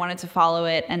idea and I wanted to follow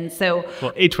it. And so.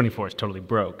 Well, A24 is totally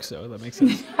broke, so that makes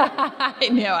sense. I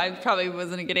know, I probably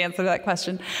wasn't a good answer to that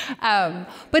question.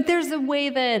 But there's a way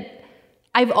that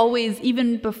I've always,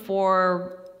 even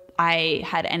before I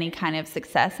had any kind of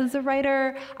success as a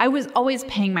writer, I was always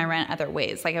paying my rent other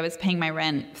ways. Like I was paying my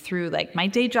rent through like my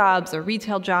day jobs or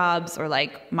retail jobs or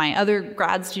like my other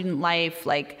grad student life,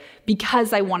 like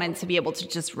because I wanted to be able to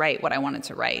just write what I wanted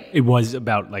to write. It was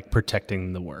about like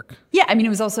protecting the work. Yeah, it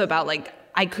was also about like,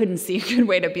 I couldn't see a good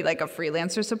way to be like a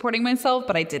freelancer supporting myself,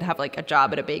 but I did have like a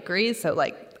job at a bakery, so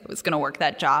like I was going to work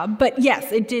that job. But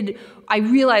yes, it did. I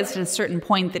realized at a certain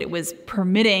point that it was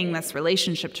permitting this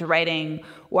relationship to writing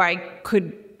where I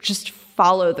could just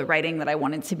follow the writing that I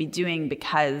wanted to be doing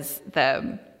because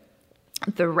the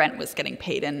rent was getting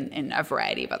paid in a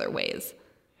variety of other ways.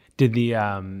 Did the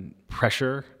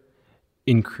pressure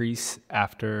increase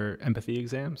after empathy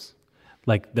exams?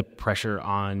 Like the pressure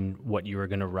on what you were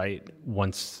going to write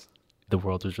once the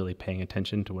world was really paying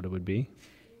attention to what it would be?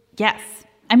 Yes.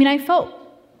 I mean, I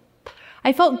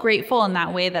felt grateful in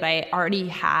that way that I already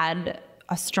had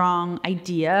a strong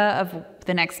idea of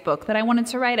the next book that I wanted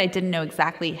to write. I didn't know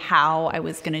exactly how I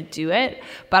was going to do it,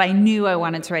 but I knew I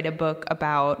wanted to write a book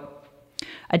about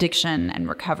addiction and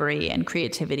recovery and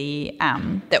creativity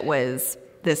that was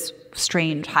this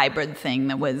strange hybrid thing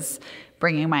that was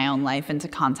bringing my own life into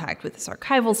contact with this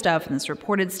archival stuff and this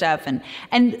reported stuff.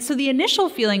 And so the initial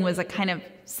feeling was a kind of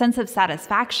sense of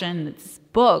satisfaction, this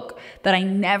book that I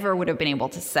never would have been able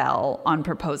to sell on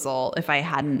proposal if I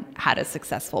hadn't had a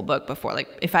successful book before. Like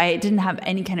if I didn't have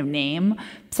any kind of name,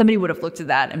 somebody would have looked at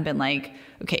that and been like,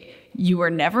 okay, you were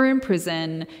never in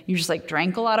prison. You just like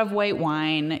drank a lot of white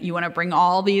wine. You want to bring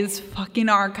all these fucking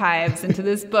archives into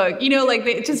this book. You know, like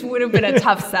it just would have been a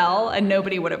tough sell and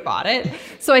nobody would have bought it.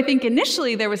 So I think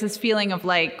initially there was this feeling of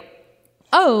like,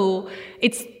 oh,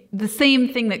 it's the same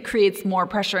thing that creates more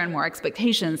pressure and more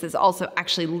expectations is also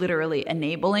actually literally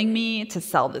enabling me to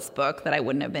sell this book that I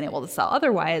wouldn't have been able to sell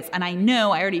otherwise. And I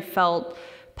know I already felt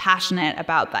passionate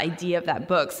about the idea of that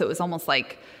book. So it was almost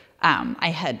like I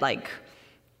had like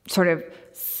sort of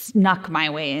snuck my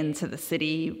way into the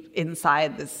city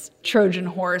inside this Trojan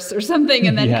horse or something,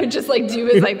 and then could just like do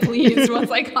as I pleased once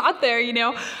I got there, you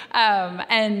know?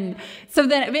 And so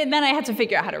then I had to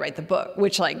figure out how to write the book,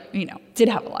 which like, you know, did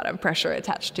have a lot of pressure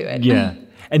attached to it. Yeah.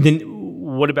 And then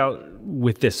what about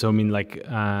with this? So, I mean, like,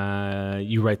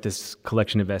 you write this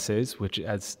collection of essays, which,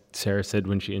 as Sarah said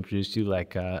when she introduced you,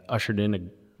 like ushered in a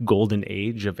golden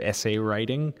age of essay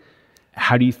writing.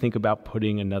 How do you think about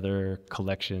putting another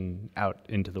collection out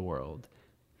into the world?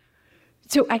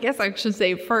 So I guess I should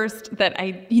say first that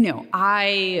I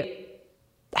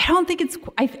don't think it's,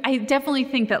 I definitely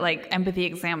think that like empathy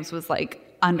exams was like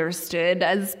understood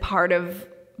as part of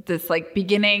this like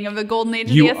beginning of the golden age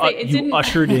of the essay. You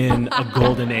ushered in a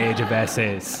golden age of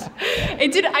essays.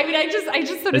 It did. I mean, I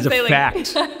just sort of say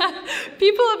fact. Like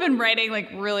people have been writing like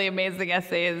really amazing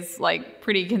essays like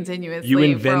pretty continuously. You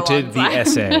invented the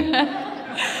essay.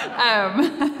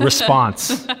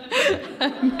 Response.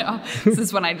 No, this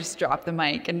is when I just drop the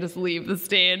mic and just leave the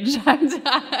stage.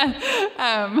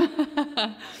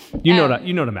 You know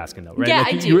what I'm asking, though, right? Yeah,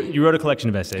 like I do. You wrote a collection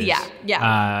of essays.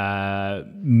 Yeah.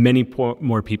 Many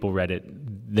more people read it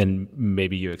than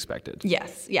maybe you expected.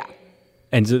 Yes, yeah.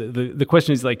 And so the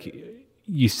question is, like,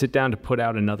 you sit down to put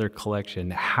out another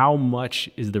collection. How much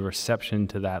is the reception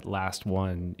to that last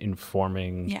one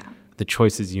informing the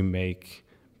choices you make,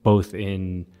 both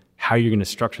in how you're going to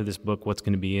structure this book, what's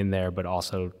going to be in there, but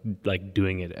also like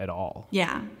doing it at all?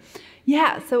 Yeah.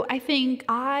 So I think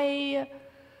I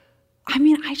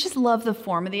just love the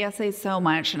form of the essay so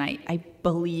much, and I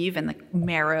believe in the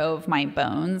marrow of my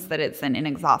bones that it's an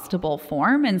inexhaustible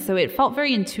form. And so it felt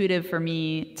very intuitive for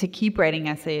me to keep writing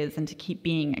essays and to keep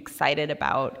being excited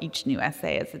about each new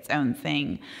essay as its own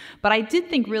thing. But I did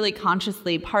think really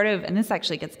consciously and this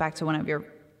actually gets back to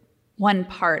one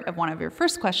part of one of your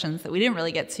first questions that we didn't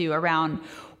really get to around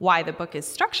why the book is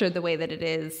structured the way that it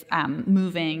is,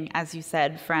 moving, as you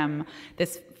said, from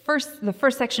the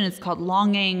first section is called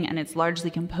Longing, and it's largely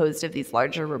composed of these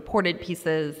larger reported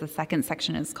pieces. The second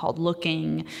section is called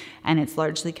Looking, and it's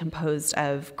largely composed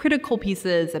of critical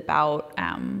pieces about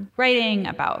writing,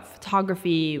 about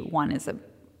photography. One is a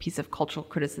piece of cultural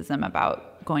criticism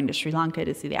about going to Sri Lanka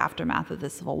to see the aftermath of the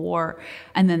Civil War.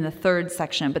 And then the third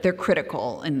section, but they're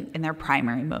critical in their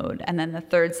primary mode. And then the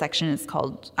third section is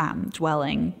called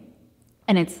Dwelling.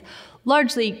 And it's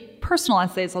largely personal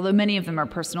essays, although many of them are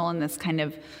personal in this kind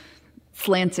of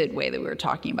slanted way that we were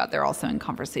talking about. They're also in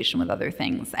conversation with other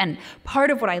things. And part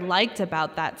of what I liked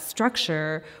about that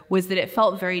structure was that it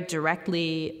felt very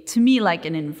directly to me like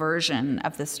an inversion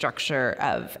of the structure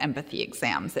of empathy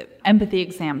exams. Empathy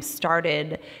exams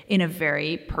started in a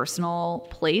very personal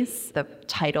place. The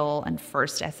title and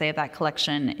first essay of that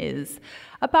collection is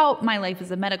about my life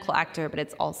as a medical actor, but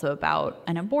it's also about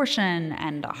an abortion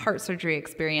and a heart surgery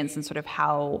experience and sort of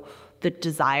how the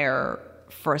desire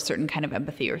for a certain kind of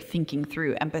empathy or thinking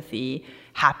through empathy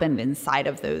happened inside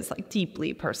of those like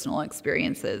deeply personal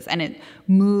experiences. And it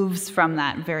moves from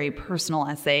that very personal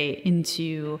essay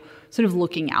into sort of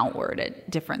looking outward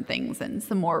at different things and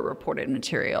some more reported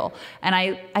material. And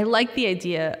I like the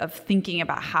idea of thinking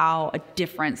about how a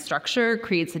different structure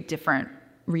creates a different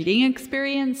reading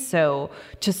experience. So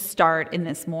to start in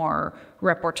this more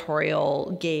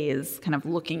reportorial gaze, kind of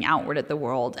looking outward at the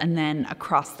world, and then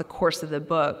across the course of the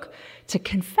book to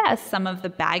confess some of the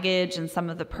baggage and some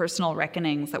of the personal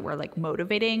reckonings that were like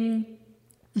motivating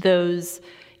those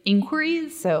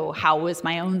inquiries. So how was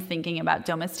my own thinking about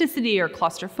domesticity or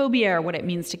claustrophobia or what it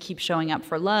means to keep showing up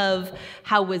for love?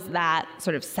 How was that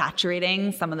sort of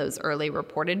saturating some of those early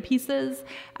reported pieces?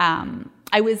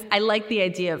 I like the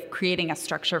idea of creating a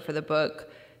structure for the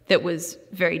book that was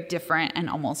very different and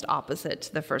almost opposite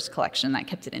to the first collection. That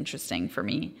kept it interesting for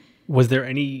me. Was there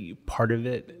any part of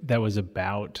it that was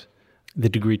about the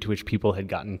degree to which people had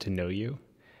gotten to know you?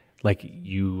 Like,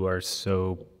 you are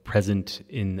so present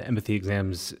in the empathy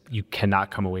exams, you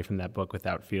cannot come away from that book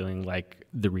without feeling like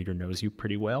the reader knows you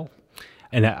pretty well.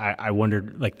 And I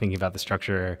wondered, like, thinking about the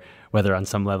structure, whether on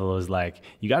some level it was like,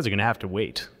 you guys are going to have to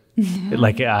wait.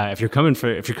 Like, if you're coming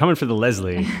for the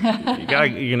Leslie, you're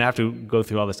going to have to go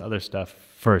through all this other stuff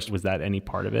first. Was that any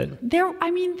part of it? There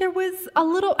was a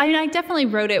little, I definitely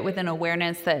wrote it with an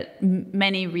awareness that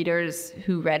many readers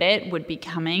who read it would be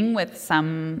coming with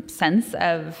some sense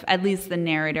of at least the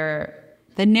narrator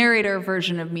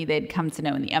version of me they'd come to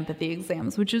know in the empathy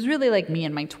exams, which is really like me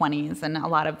in my 20s. And a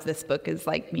lot of this book is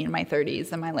like me in my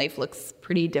 30s, and my life looks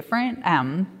pretty different.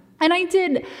 And I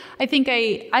think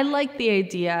I like the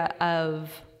idea of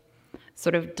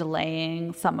sort of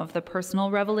delaying some of the personal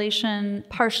revelation,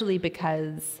 partially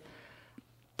because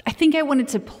I think I wanted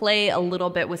to play a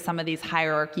little bit with some of these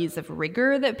hierarchies of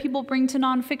rigor that people bring to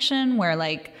nonfiction, where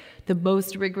like the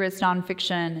most rigorous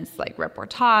nonfiction is like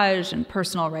reportage, and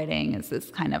personal writing is this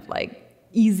kind of like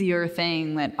easier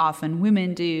thing that often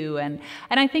women do. And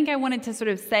I think I wanted to sort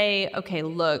of say, okay,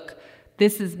 look,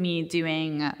 this is me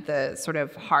doing the sort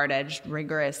of hard-edged,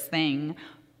 rigorous thing.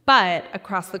 But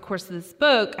across the course of this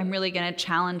book, I'm really going to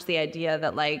challenge the idea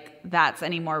that like that's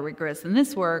any more rigorous than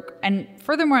this work. And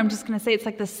furthermore, I'm just going to say it's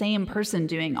like the same person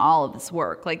doing all of this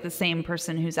work. Like the same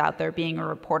person who's out there being a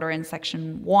reporter in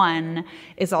section 1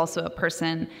 is also a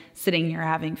person sitting here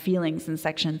having feelings in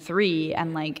section 3.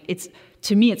 And like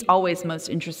to me, it's always most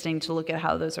interesting to look at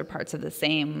how those are parts of the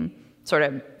same sort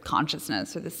of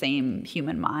consciousness or the same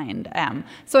human mind.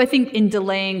 So I think in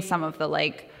delaying some of the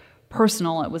like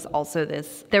personal, it was also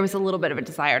there was a little bit of a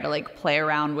desire to like play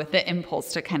around with the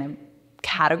impulse to kind of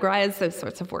categorize those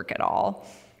sorts of work at all.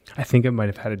 I think I might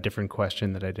have had a different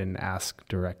question that I didn't ask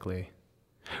directly,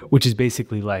 which is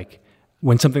basically like,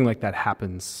 when something like that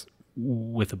happens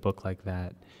with a book like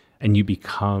that and you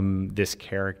become this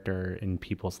character in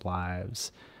people's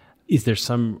lives, is there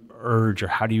some urge, or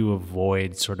how do you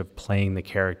avoid sort of playing the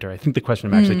character? I think the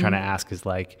question I'm actually trying to ask is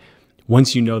like,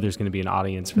 once you know there's going to be an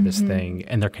audience for this thing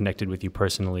and they're connected with you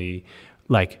personally,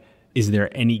 like, is there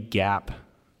any gap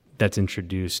that's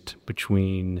introduced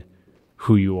between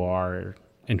who you are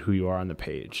and who you are on the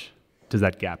page? Does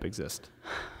that gap exist?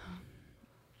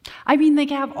 I mean, the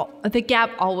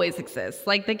gap always exists.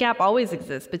 Like, the gap always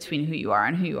exists between who you are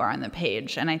and who you are on the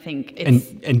page. And I think it's...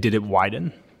 And did it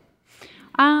widen?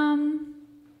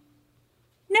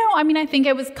 No, I mean, I think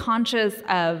I was conscious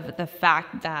of the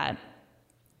fact that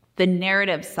the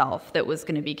narrative self that was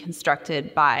going to be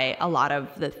constructed by a lot of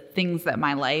the things that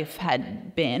my life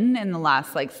had been in the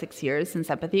last like 6 years since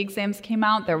empathy exams came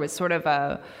out, there was sort of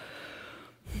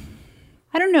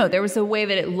there was a way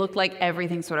that it looked like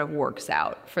everything sort of works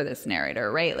out for this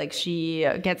narrator, right? Like, she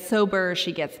gets sober,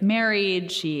 she gets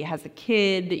married, she has a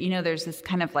kid, there's this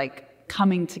kind of like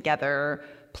coming together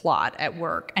plot at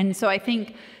work. And so I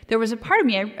think there was a part of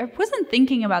me, I wasn't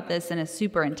thinking about this in a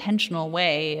super intentional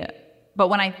way, but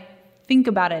when I think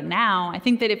about it now, I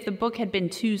think that if the book had been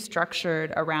too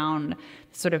structured around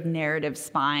sort of narrative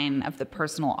spine of the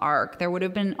personal arc, there would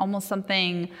have been almost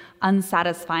something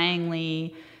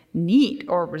unsatisfyingly neat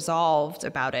or resolved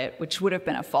about it, which would have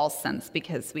been a false sense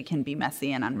because we can be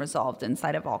messy and unresolved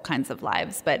inside of all kinds of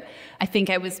lives. But I think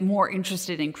I was more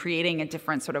interested in creating a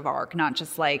different sort of arc, not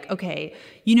just like, okay,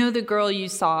 the girl you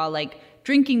saw like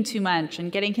drinking too much and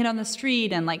getting hit on the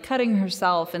street and like cutting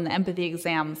herself in the empathy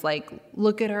exams, like,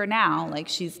 look at her now, like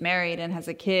she's married and has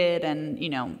a kid and,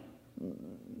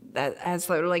 that has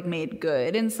sort of like made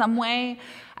good in some way.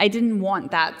 I didn't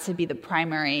want that to be the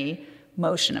primary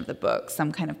motion of the book,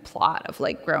 some kind of plot of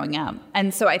like growing up.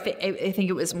 And so I think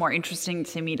it was more interesting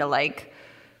to me to like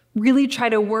really try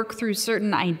to work through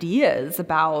certain ideas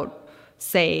about,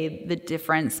 say, the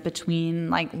difference between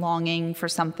like longing for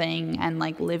something and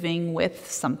like living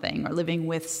with something or living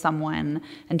with someone,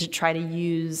 and to try to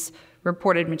use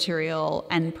reported material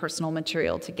and personal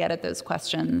material to get at those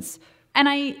questions. And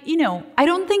I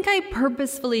don't think I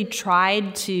purposefully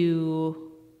tried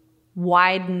to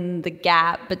widen the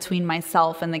gap between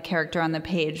myself and the character on the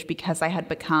page because I had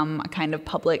become a kind of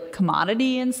public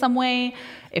commodity in some way,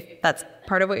 if that's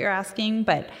part of what you're asking.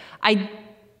 But I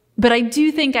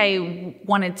do think I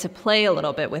wanted to play a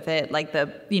little bit with it. Like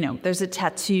there's a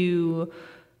tattoo.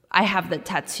 I have the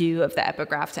tattoo of the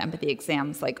epigraph to Empathy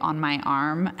Exams like on my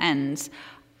arm, and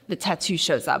the tattoo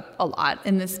shows up a lot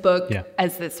in this book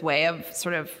as this way of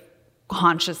sort of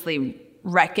consciously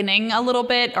reckoning a little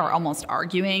bit or almost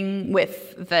arguing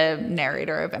with the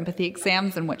narrator of Empathy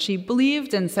Exams and what she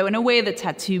believed. And so in a way, the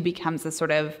tattoo becomes a sort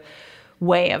of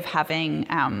way of having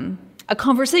a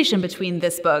conversation between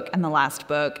this book and the last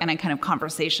book, and a kind of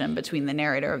conversation between the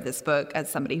narrator of this book as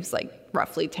somebody who's like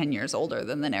roughly 10 years older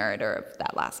than the narrator of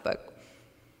that last book.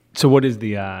 So what is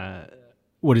the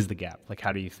gap? Like,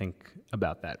 how do you think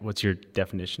about that? What's your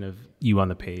definition of you on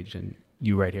the page and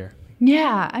you right here?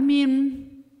 Yeah, I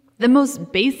mean, the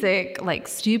most basic, like,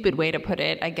 stupid way to put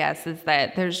it, I guess, is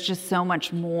that there's just so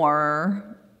much more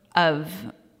of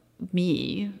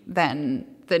me than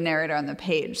the narrator on the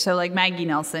page. So, like, Maggie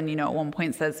Nelson, at one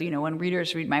point says, when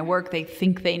readers read my work, they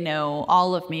think they know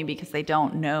all of me because they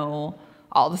don't know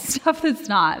all the stuff that's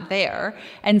not there.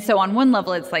 And so on one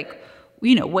level, it's like,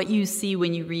 what you see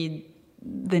when you read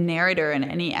the narrator in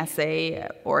any essay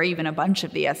or even a bunch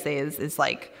of the essays is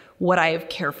like what I have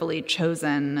carefully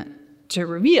chosen to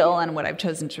reveal and what I've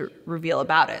chosen to reveal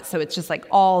about it. So it's just like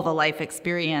all the life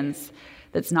experience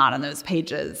that's not on those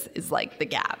pages is like the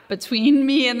gap between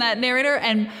me and that narrator.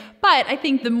 But I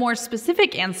think the more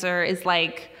specific answer is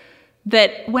like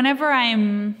that whenever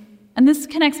and this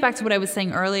connects back to what I was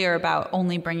saying earlier about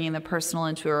only bringing the personal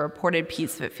into a reported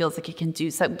piece if it feels like it can do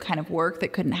some kind of work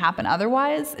that couldn't happen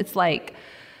otherwise. It's like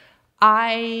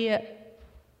I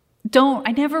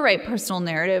never write personal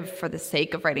narrative for the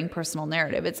sake of writing personal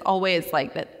narrative. It's always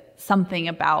like that something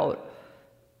about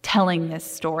telling this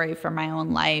story from my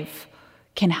own life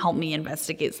can help me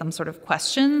investigate some sort of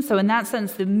question. So in that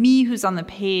sense, the me who's on the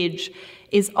page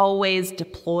is always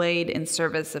deployed in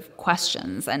service of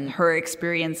questions, and her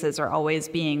experiences are always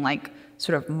being like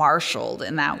sort of marshaled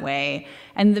in that way.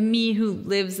 And the me who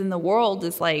lives in the world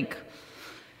is like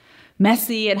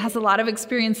messy and has a lot of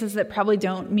experiences that probably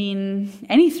don't mean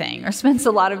anything, or spends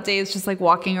a lot of days just like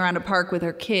walking around a park with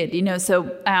her kid,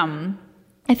 So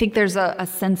I think there's a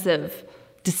sense of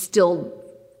distilled,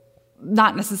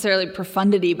 not necessarily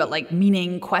profundity, but like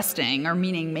meaning questing or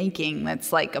meaning making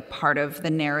that's like a part of the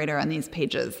narrator on these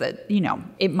pages that,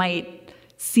 it might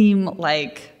seem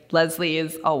like Leslie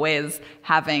is always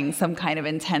having some kind of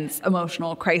intense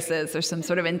emotional crisis or some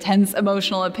sort of intense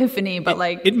emotional epiphany, but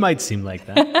it might seem like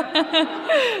that.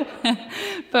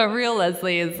 But real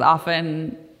Leslie is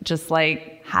often just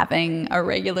like having a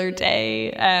regular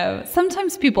day.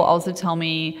 Sometimes people also tell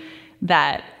me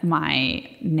that my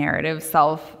narrative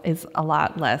self is a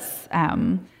lot less,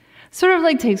 sort of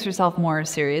like takes herself more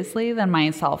seriously than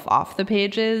myself off the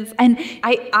pages. And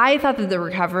I thought that The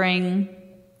Recovering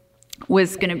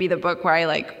was going to be the book where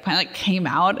I finally came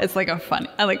out as kind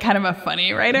of a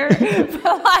funny writer.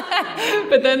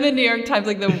 But then the New York Times,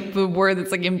 the word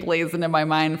that's emblazoned in my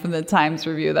mind from the Times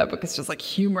review of that book is just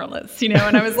humorless, and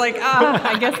I was like,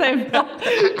 I guess I've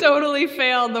totally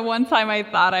failed the one time I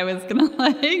thought I was going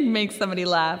to make somebody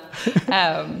laugh.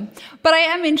 But I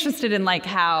am interested in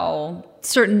how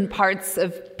certain parts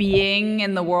of being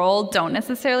in the world don't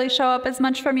necessarily show up as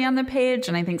much for me on the page.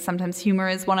 And I think sometimes humor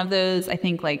is one of those. I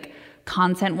think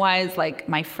content-wise,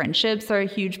 my friendships are a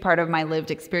huge part of my lived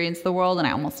experience of the world, and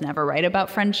I almost never write about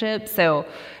friendships. So,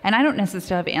 and I don't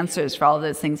necessarily have answers for all of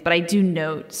those things, but I do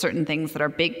note certain things that are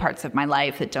big parts of my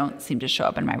life that don't seem to show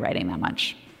up in my writing that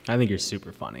much. I think you're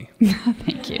super funny.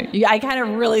 Thank you. I kind of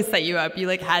really set you up. You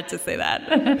had to say that.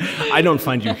 I don't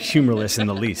find you humorless in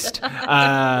the least.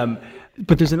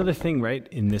 But there's another thing, right,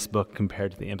 in this book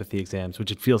compared to the Empathy Exams,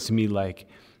 which it feels to me like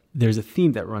there's a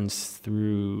theme that runs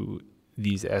through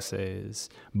these essays,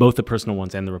 both the personal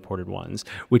ones and the reported ones,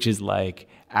 which is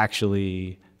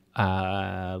actually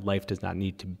life does not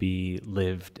need to be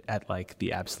lived at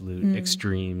the absolute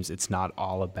extremes. It's not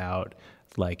all about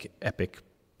epic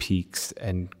peaks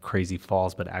and crazy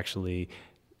falls, but actually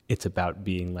it's about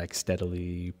being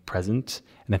steadily present.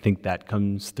 And I think that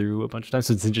comes through a bunch of times.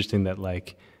 So it's interesting that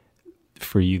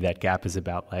for you, that gap is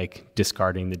about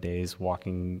discarding the days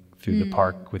walking through the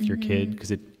park with your kid, because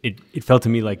it felt to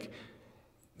me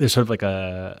there's sort of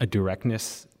a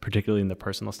directness, particularly in the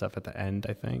personal stuff at the end,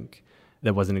 I think,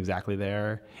 that wasn't exactly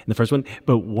there in the first one.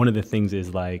 But one of the things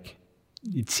is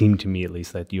it seemed to me at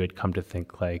least that you had come to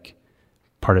think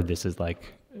part of this is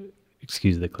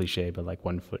excuse the cliche, but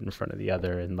one foot in front of the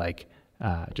other, and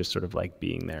just sort of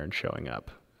being there and showing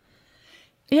up.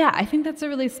 Yeah, I think that's a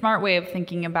really smart way of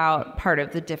thinking about part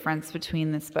of the difference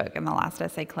between this book and the last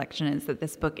essay collection is that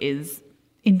this book is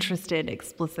interested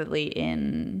explicitly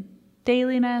in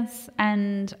dailiness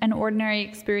and an ordinary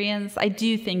experience. I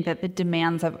do think that the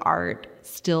demands of art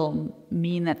still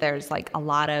mean that there's like a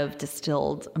lot of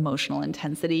distilled emotional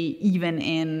intensity, even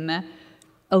in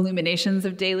illuminations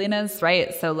of dailiness,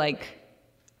 right? So like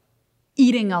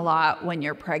eating a lot when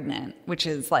you're pregnant, which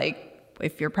is like,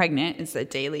 if you're pregnant, it's a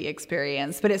daily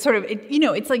experience, but it's sort of,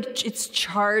 it's like, it's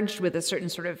charged with a certain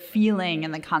sort of feeling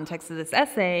in the context of this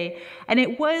essay. And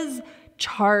it was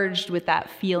charged with that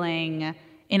feeling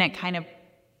in a kind of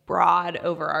broad,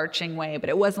 overarching way, but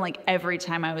it wasn't like every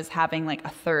time I was having like a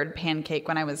third pancake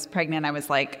when I was pregnant, I was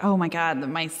like, oh my God,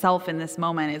 myself in this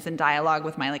moment is in dialogue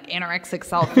with my like anorexic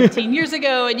self 15 years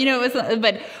ago. And, it was,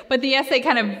 but the essay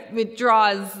kind of, it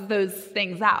draws those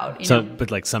things out.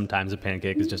 But like sometimes a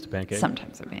pancake is just a pancake?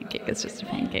 Sometimes a pancake is just a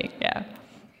pancake, yeah.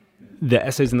 The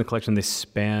essays in the collection, they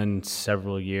span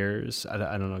several years.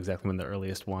 I don't know exactly when the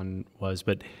earliest one was,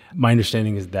 but my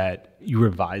understanding is that you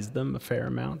revised them a fair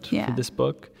amount for this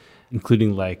book,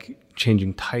 including like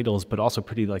changing titles, but also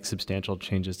pretty like substantial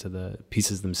changes to the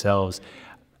pieces themselves.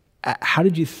 How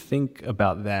did you think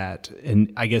about that?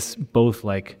 And I guess both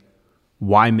like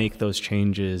why make those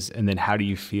changes, and then how do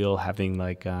you feel having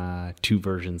like two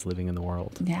versions living in the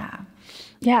world? Yeah.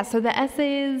 So the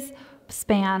essays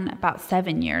span about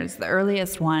 7 years. The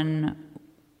earliest one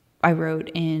I wrote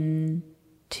in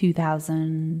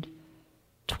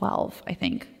 2012, I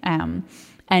think.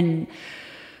 And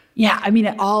yeah, I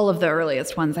mean, all of the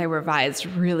earliest ones I revised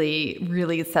really,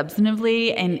 really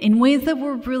substantively and in ways that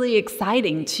were really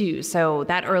exciting too. So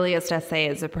that earliest essay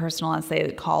is a personal essay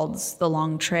called The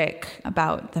Long Trick,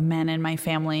 about the men in my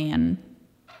family and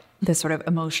the sort of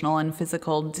emotional and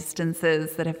physical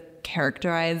distances that have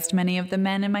characterized many of the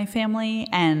men in my family.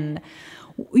 And,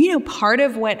 part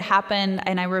of what happened,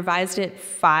 and I revised it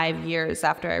 5 years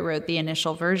after I wrote the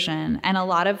initial version, and a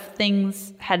lot of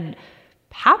things had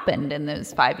happened in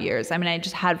those 5 years. I mean, I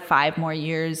just had 5 more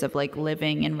years of like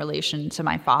living in relation to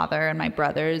my father and my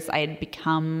brothers. I had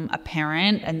become a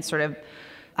parent and sort of,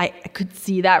 I could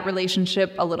see that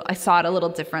relationship a little, I saw it a little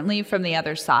differently from the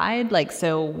other side. Like,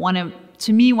 so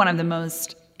to me, one of the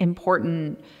most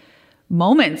important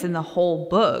moments in the whole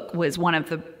book was one of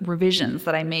the revisions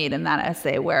that I made in that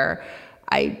essay, where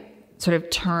I sort of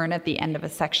turn at the end of a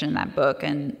section in that book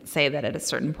and say that at a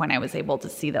certain point I was able to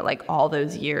see that like all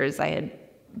those years I had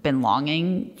been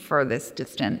longing for this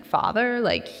distant father,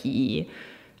 like he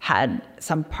had,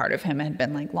 some part of him had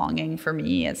been like longing for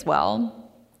me as well.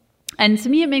 And to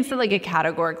me, it makes it like a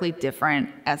categorically different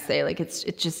essay. Like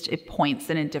it points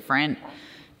in a different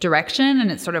direction,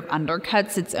 and it sort of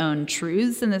undercuts its own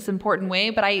truths in this important way.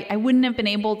 But I wouldn't have been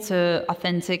able to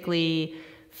authentically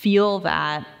feel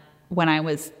that when I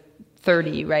was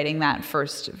 30 writing that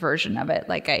first version of it.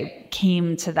 Like I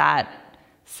came to that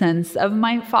sense of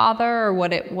my father, or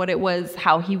what it was,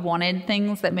 how he wanted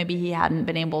things that maybe he hadn't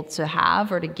been able to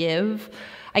have or to give.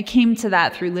 I came to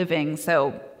that through living.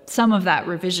 So some of that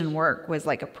revision work was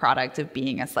like a product of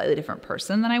being a slightly different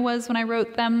person than I was when I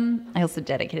wrote them. I also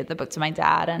dedicated the book to my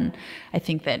dad, and I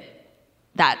think that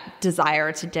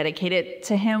desire to dedicate it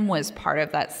to him was part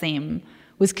of that same,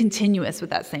 was continuous with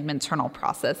that same internal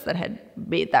process that had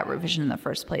made that revision in the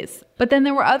first place. But then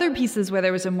there were other pieces where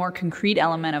there was a more concrete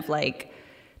element of like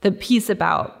the piece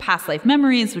about past life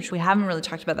memories, which we haven't really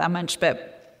talked about that much,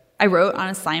 but I wrote on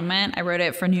assignment. I wrote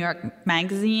it for New York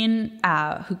Magazine,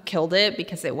 who killed it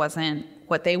because it wasn't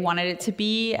what they wanted it to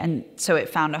be, and so it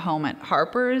found a home at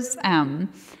Harper's.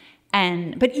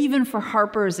 But even for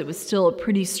Harper's, it was still a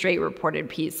pretty straight reported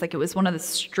piece. Like it was one of the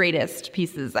straightest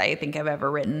pieces I think I've ever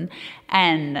written,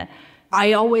 and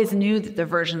I always knew that the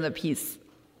version of the piece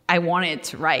I wanted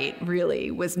to write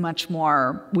really was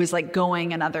like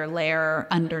going another layer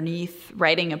underneath,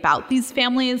 writing about these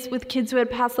families with kids who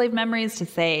had past life memories, to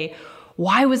say,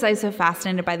 why was I so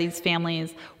fascinated by these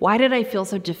families? Why did I feel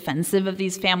so defensive of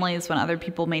these families when other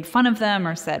people made fun of them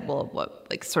or said, well, what,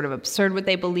 like sort of absurd what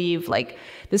they believe? Like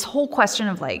this whole question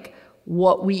of like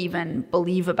what we even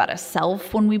believe about a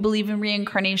self when we believe in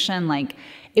reincarnation. Like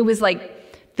it was like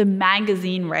the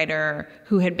magazine writer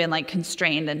who had been like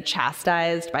constrained and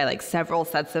chastised by like several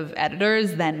sets of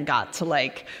editors then got to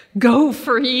like go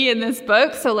free in this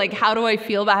book. So like, how do I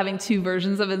feel about having two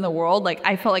versions of it in the world? Like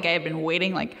I felt like I had been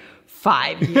waiting like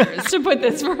 5 years to put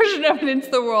this version of it into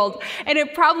the world. And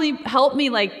it probably helped me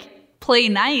like play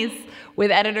nice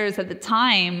with editors at the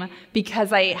time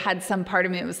because I had some part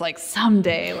of me that was like,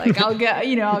 someday, like I'll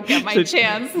get my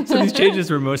chance. So these changes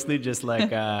were mostly just like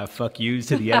fuck yous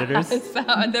to the editors. So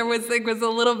there was a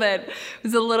little bit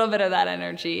of that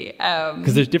energy.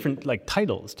 Because there's different like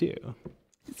titles too.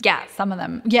 Yeah, some of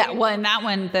them. Yeah, well, in that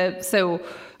one, so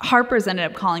Harper's ended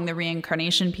up calling the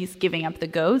reincarnation piece Giving Up the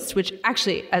Ghost, which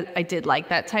actually I did like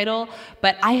that title,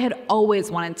 but I had always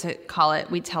wanted to call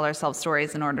it We Tell Ourselves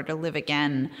Stories in Order to Live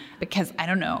Again, because I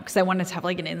don't know, because I wanted to have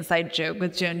like an inside joke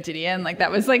with Joan Didion. Like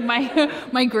that was like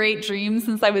my great dream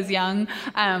since I was young.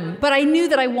 But I knew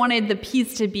that I wanted the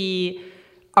piece to be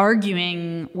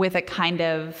arguing with a kind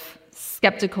of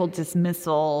skeptical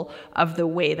dismissal of the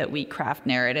way that we craft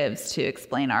narratives to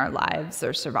explain our lives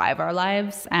or survive our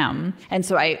lives. And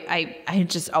so I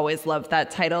just always loved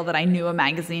that title that I knew a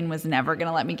magazine was never going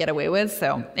to let me get away with.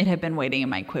 So it had been waiting in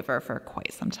my quiver for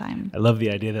quite some time. I love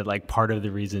the idea that like part of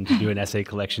the reason to do an essay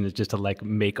collection is just to like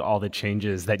make all the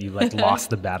changes that you like lost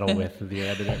the battle with the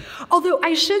editor. Although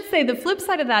I should say the flip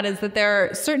side of that is that there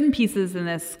are certain pieces in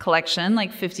this collection,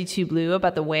 like 52 Blue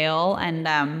about the whale,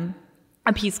 and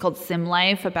a piece called Sim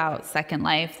Life about Second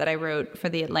Life that I wrote for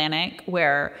The Atlantic,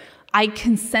 where I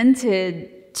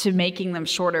consented to making them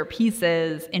shorter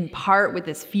pieces in part with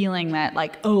this feeling that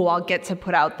like, oh, I'll get to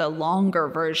put out the longer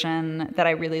version that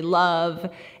I really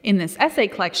love in this essay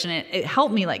collection. It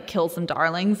helped me like kill some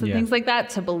darlings and things like that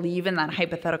to believe in that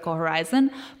hypothetical horizon,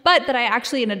 but that I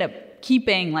actually ended up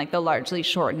keeping like the largely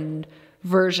shortened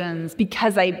versions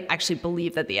because I actually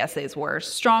believe that the essays were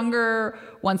stronger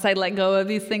once I let go of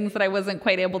these things that I wasn't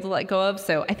quite able to let go of.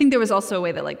 So I think there was also a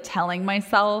way that like telling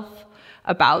myself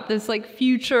about this like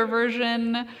future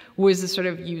version was a sort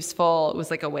of useful, it was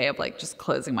like a way of like just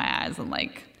closing my eyes and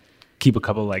like keep a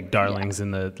couple like darlings in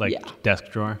the like desk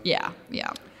drawer. Yeah.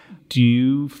 Do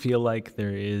you feel like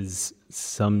there is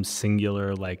some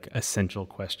singular like essential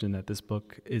question that this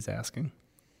book is asking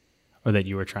or that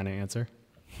you were trying to answer?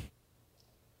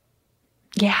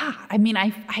 Yeah, I mean,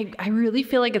 I really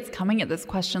feel like it's coming at this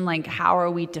question, like, how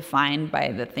are we defined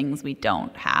by the things we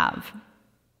don't have?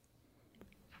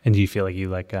 And do you feel like you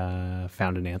like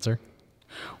found an answer?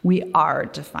 We are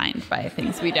defined by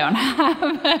things we don't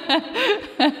have.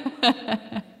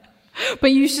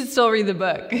 But you should still read the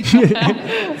book.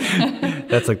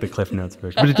 That's like the Cliff Notes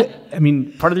version. But I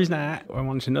mean, part of the reason I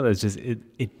wanted to know that is just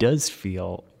it does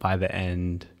feel by the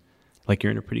end like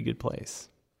you're in a pretty good place.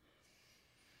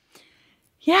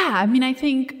 Yeah, I mean, I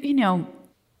think,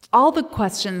 all the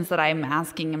questions that I'm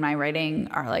asking in my writing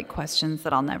are like questions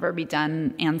that I'll never be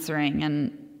done answering.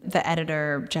 And the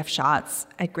editor, Jeff Schatz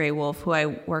at Grey Wolf, who I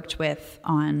worked with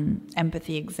on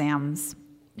empathy exams,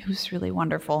 who's really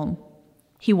wonderful,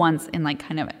 he once in like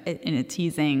kind of in a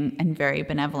teasing and very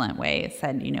benevolent way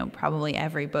said, probably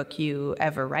every book you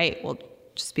ever write will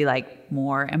just be like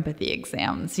more empathy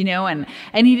exams, and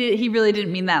he really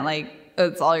didn't mean that like,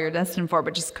 it's all you're destined for,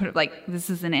 but just kind of like, this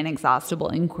is an inexhaustible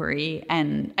inquiry.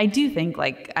 And I do think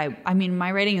like, I mean,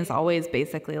 my writing is always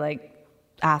basically like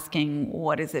asking,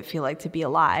 what does it feel like to be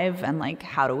alive? And like,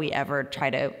 how do we ever try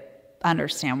to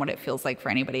understand what it feels like for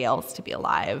anybody else to be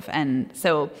alive? And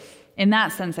so in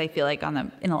that sense, I feel like on the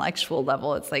intellectual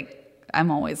level, it's like, I'm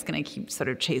always going to keep sort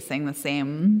of chasing the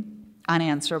same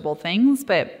unanswerable things.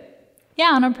 But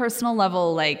yeah, on a personal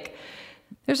level, like,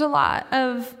 there's a lot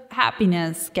of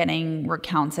happiness getting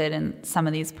recounted in some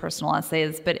of these personal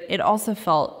essays, but it also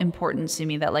felt important to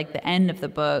me that like the end of the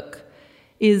book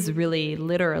is really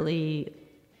literally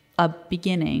a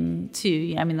beginning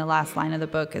to, I mean, the last line of the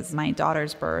book is my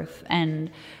daughter's birth.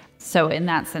 And so in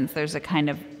that sense, there's a kind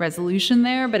of resolution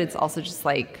there, but it's also just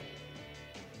like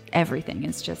everything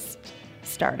is just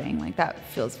starting. Like that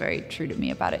feels very true to me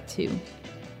about it too.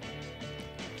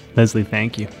 Leslie,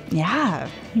 thank you. Yeah,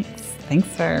 thanks. Thanks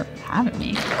for having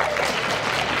me.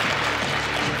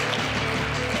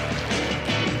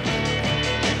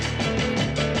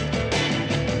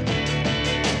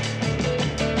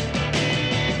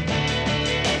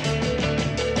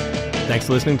 Thanks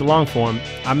for listening to Longform.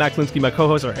 I'm Max Linsky. My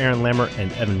co-hosts are Aaron Lammer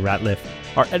and Evan Ratliff.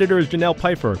 Our editor is Janelle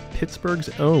Pfeiffer, Pittsburgh's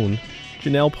own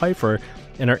Janelle Pfeiffer.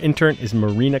 And our intern is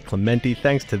Marina Clementi.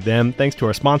 Thanks to them. Thanks to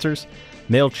our sponsors,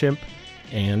 MailChimp,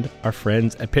 and our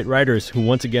friends at Pitt Writers, who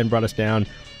once again brought us down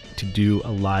to do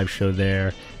a live show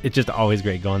there. It's just always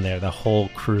great going there. The whole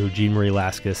crew, Jean Marie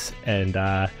Laskus and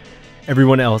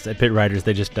everyone else at Pitt Writers,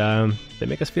 they just they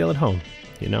make us feel at home.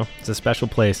 It's a special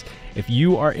place. If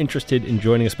you are interested in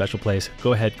joining a special place,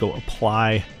 go ahead, go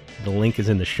apply. The link is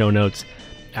in the show notes.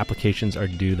 Applications are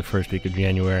due the first week of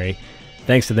January.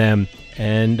 Thanks to them.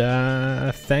 And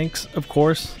thanks, of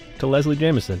course, to Leslie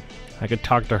Jamison. I could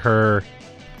talk to her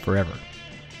forever.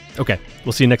 Okay,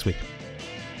 we'll see you next week.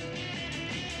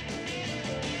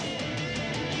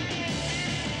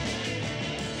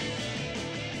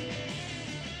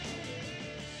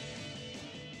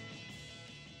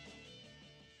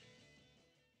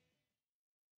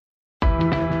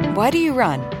 Why do you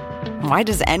run? Why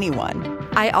does anyone?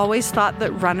 I always thought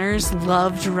that runners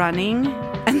loved running,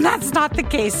 and that's not the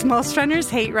case. Most runners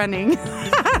hate running,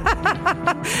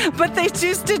 but they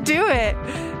choose to do it.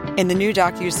 In the new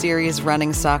docuseries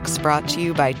Running Sucks, brought to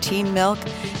you by Team Milk,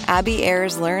 Abby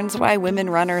Ayers learns why women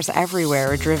runners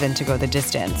everywhere are driven to go the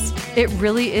distance. It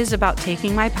really is about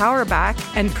taking my power back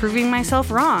and proving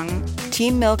myself wrong.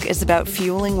 Team Milk is about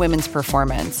fueling women's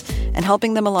performance and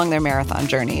helping them along their marathon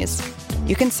journeys.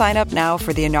 You can sign up now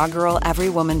for the inaugural Every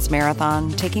Woman's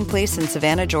Marathon taking place in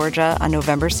Savannah, Georgia on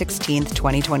November 16th,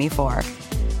 2024.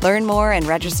 Learn more and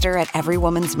register at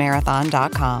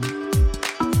everywomansmarathon.com.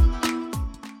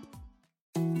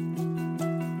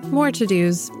 More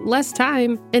to-dos, less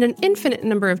time, and an infinite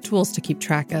number of tools to keep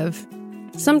track of.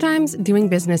 Sometimes doing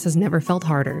business has never felt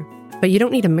harder, but you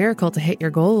don't need a miracle to hit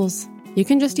your goals. You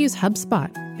can just use HubSpot,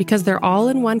 because their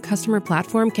all-in-one customer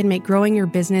platform can make growing your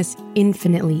business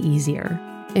infinitely easier.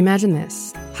 Imagine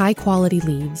this: high-quality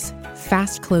leads,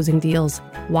 fast closing deals,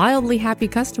 wildly happy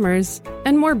customers,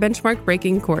 and more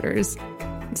benchmark-breaking quarters.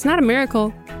 It's not a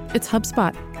miracle, it's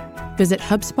HubSpot. Visit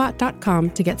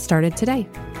HubSpot.com to get started today.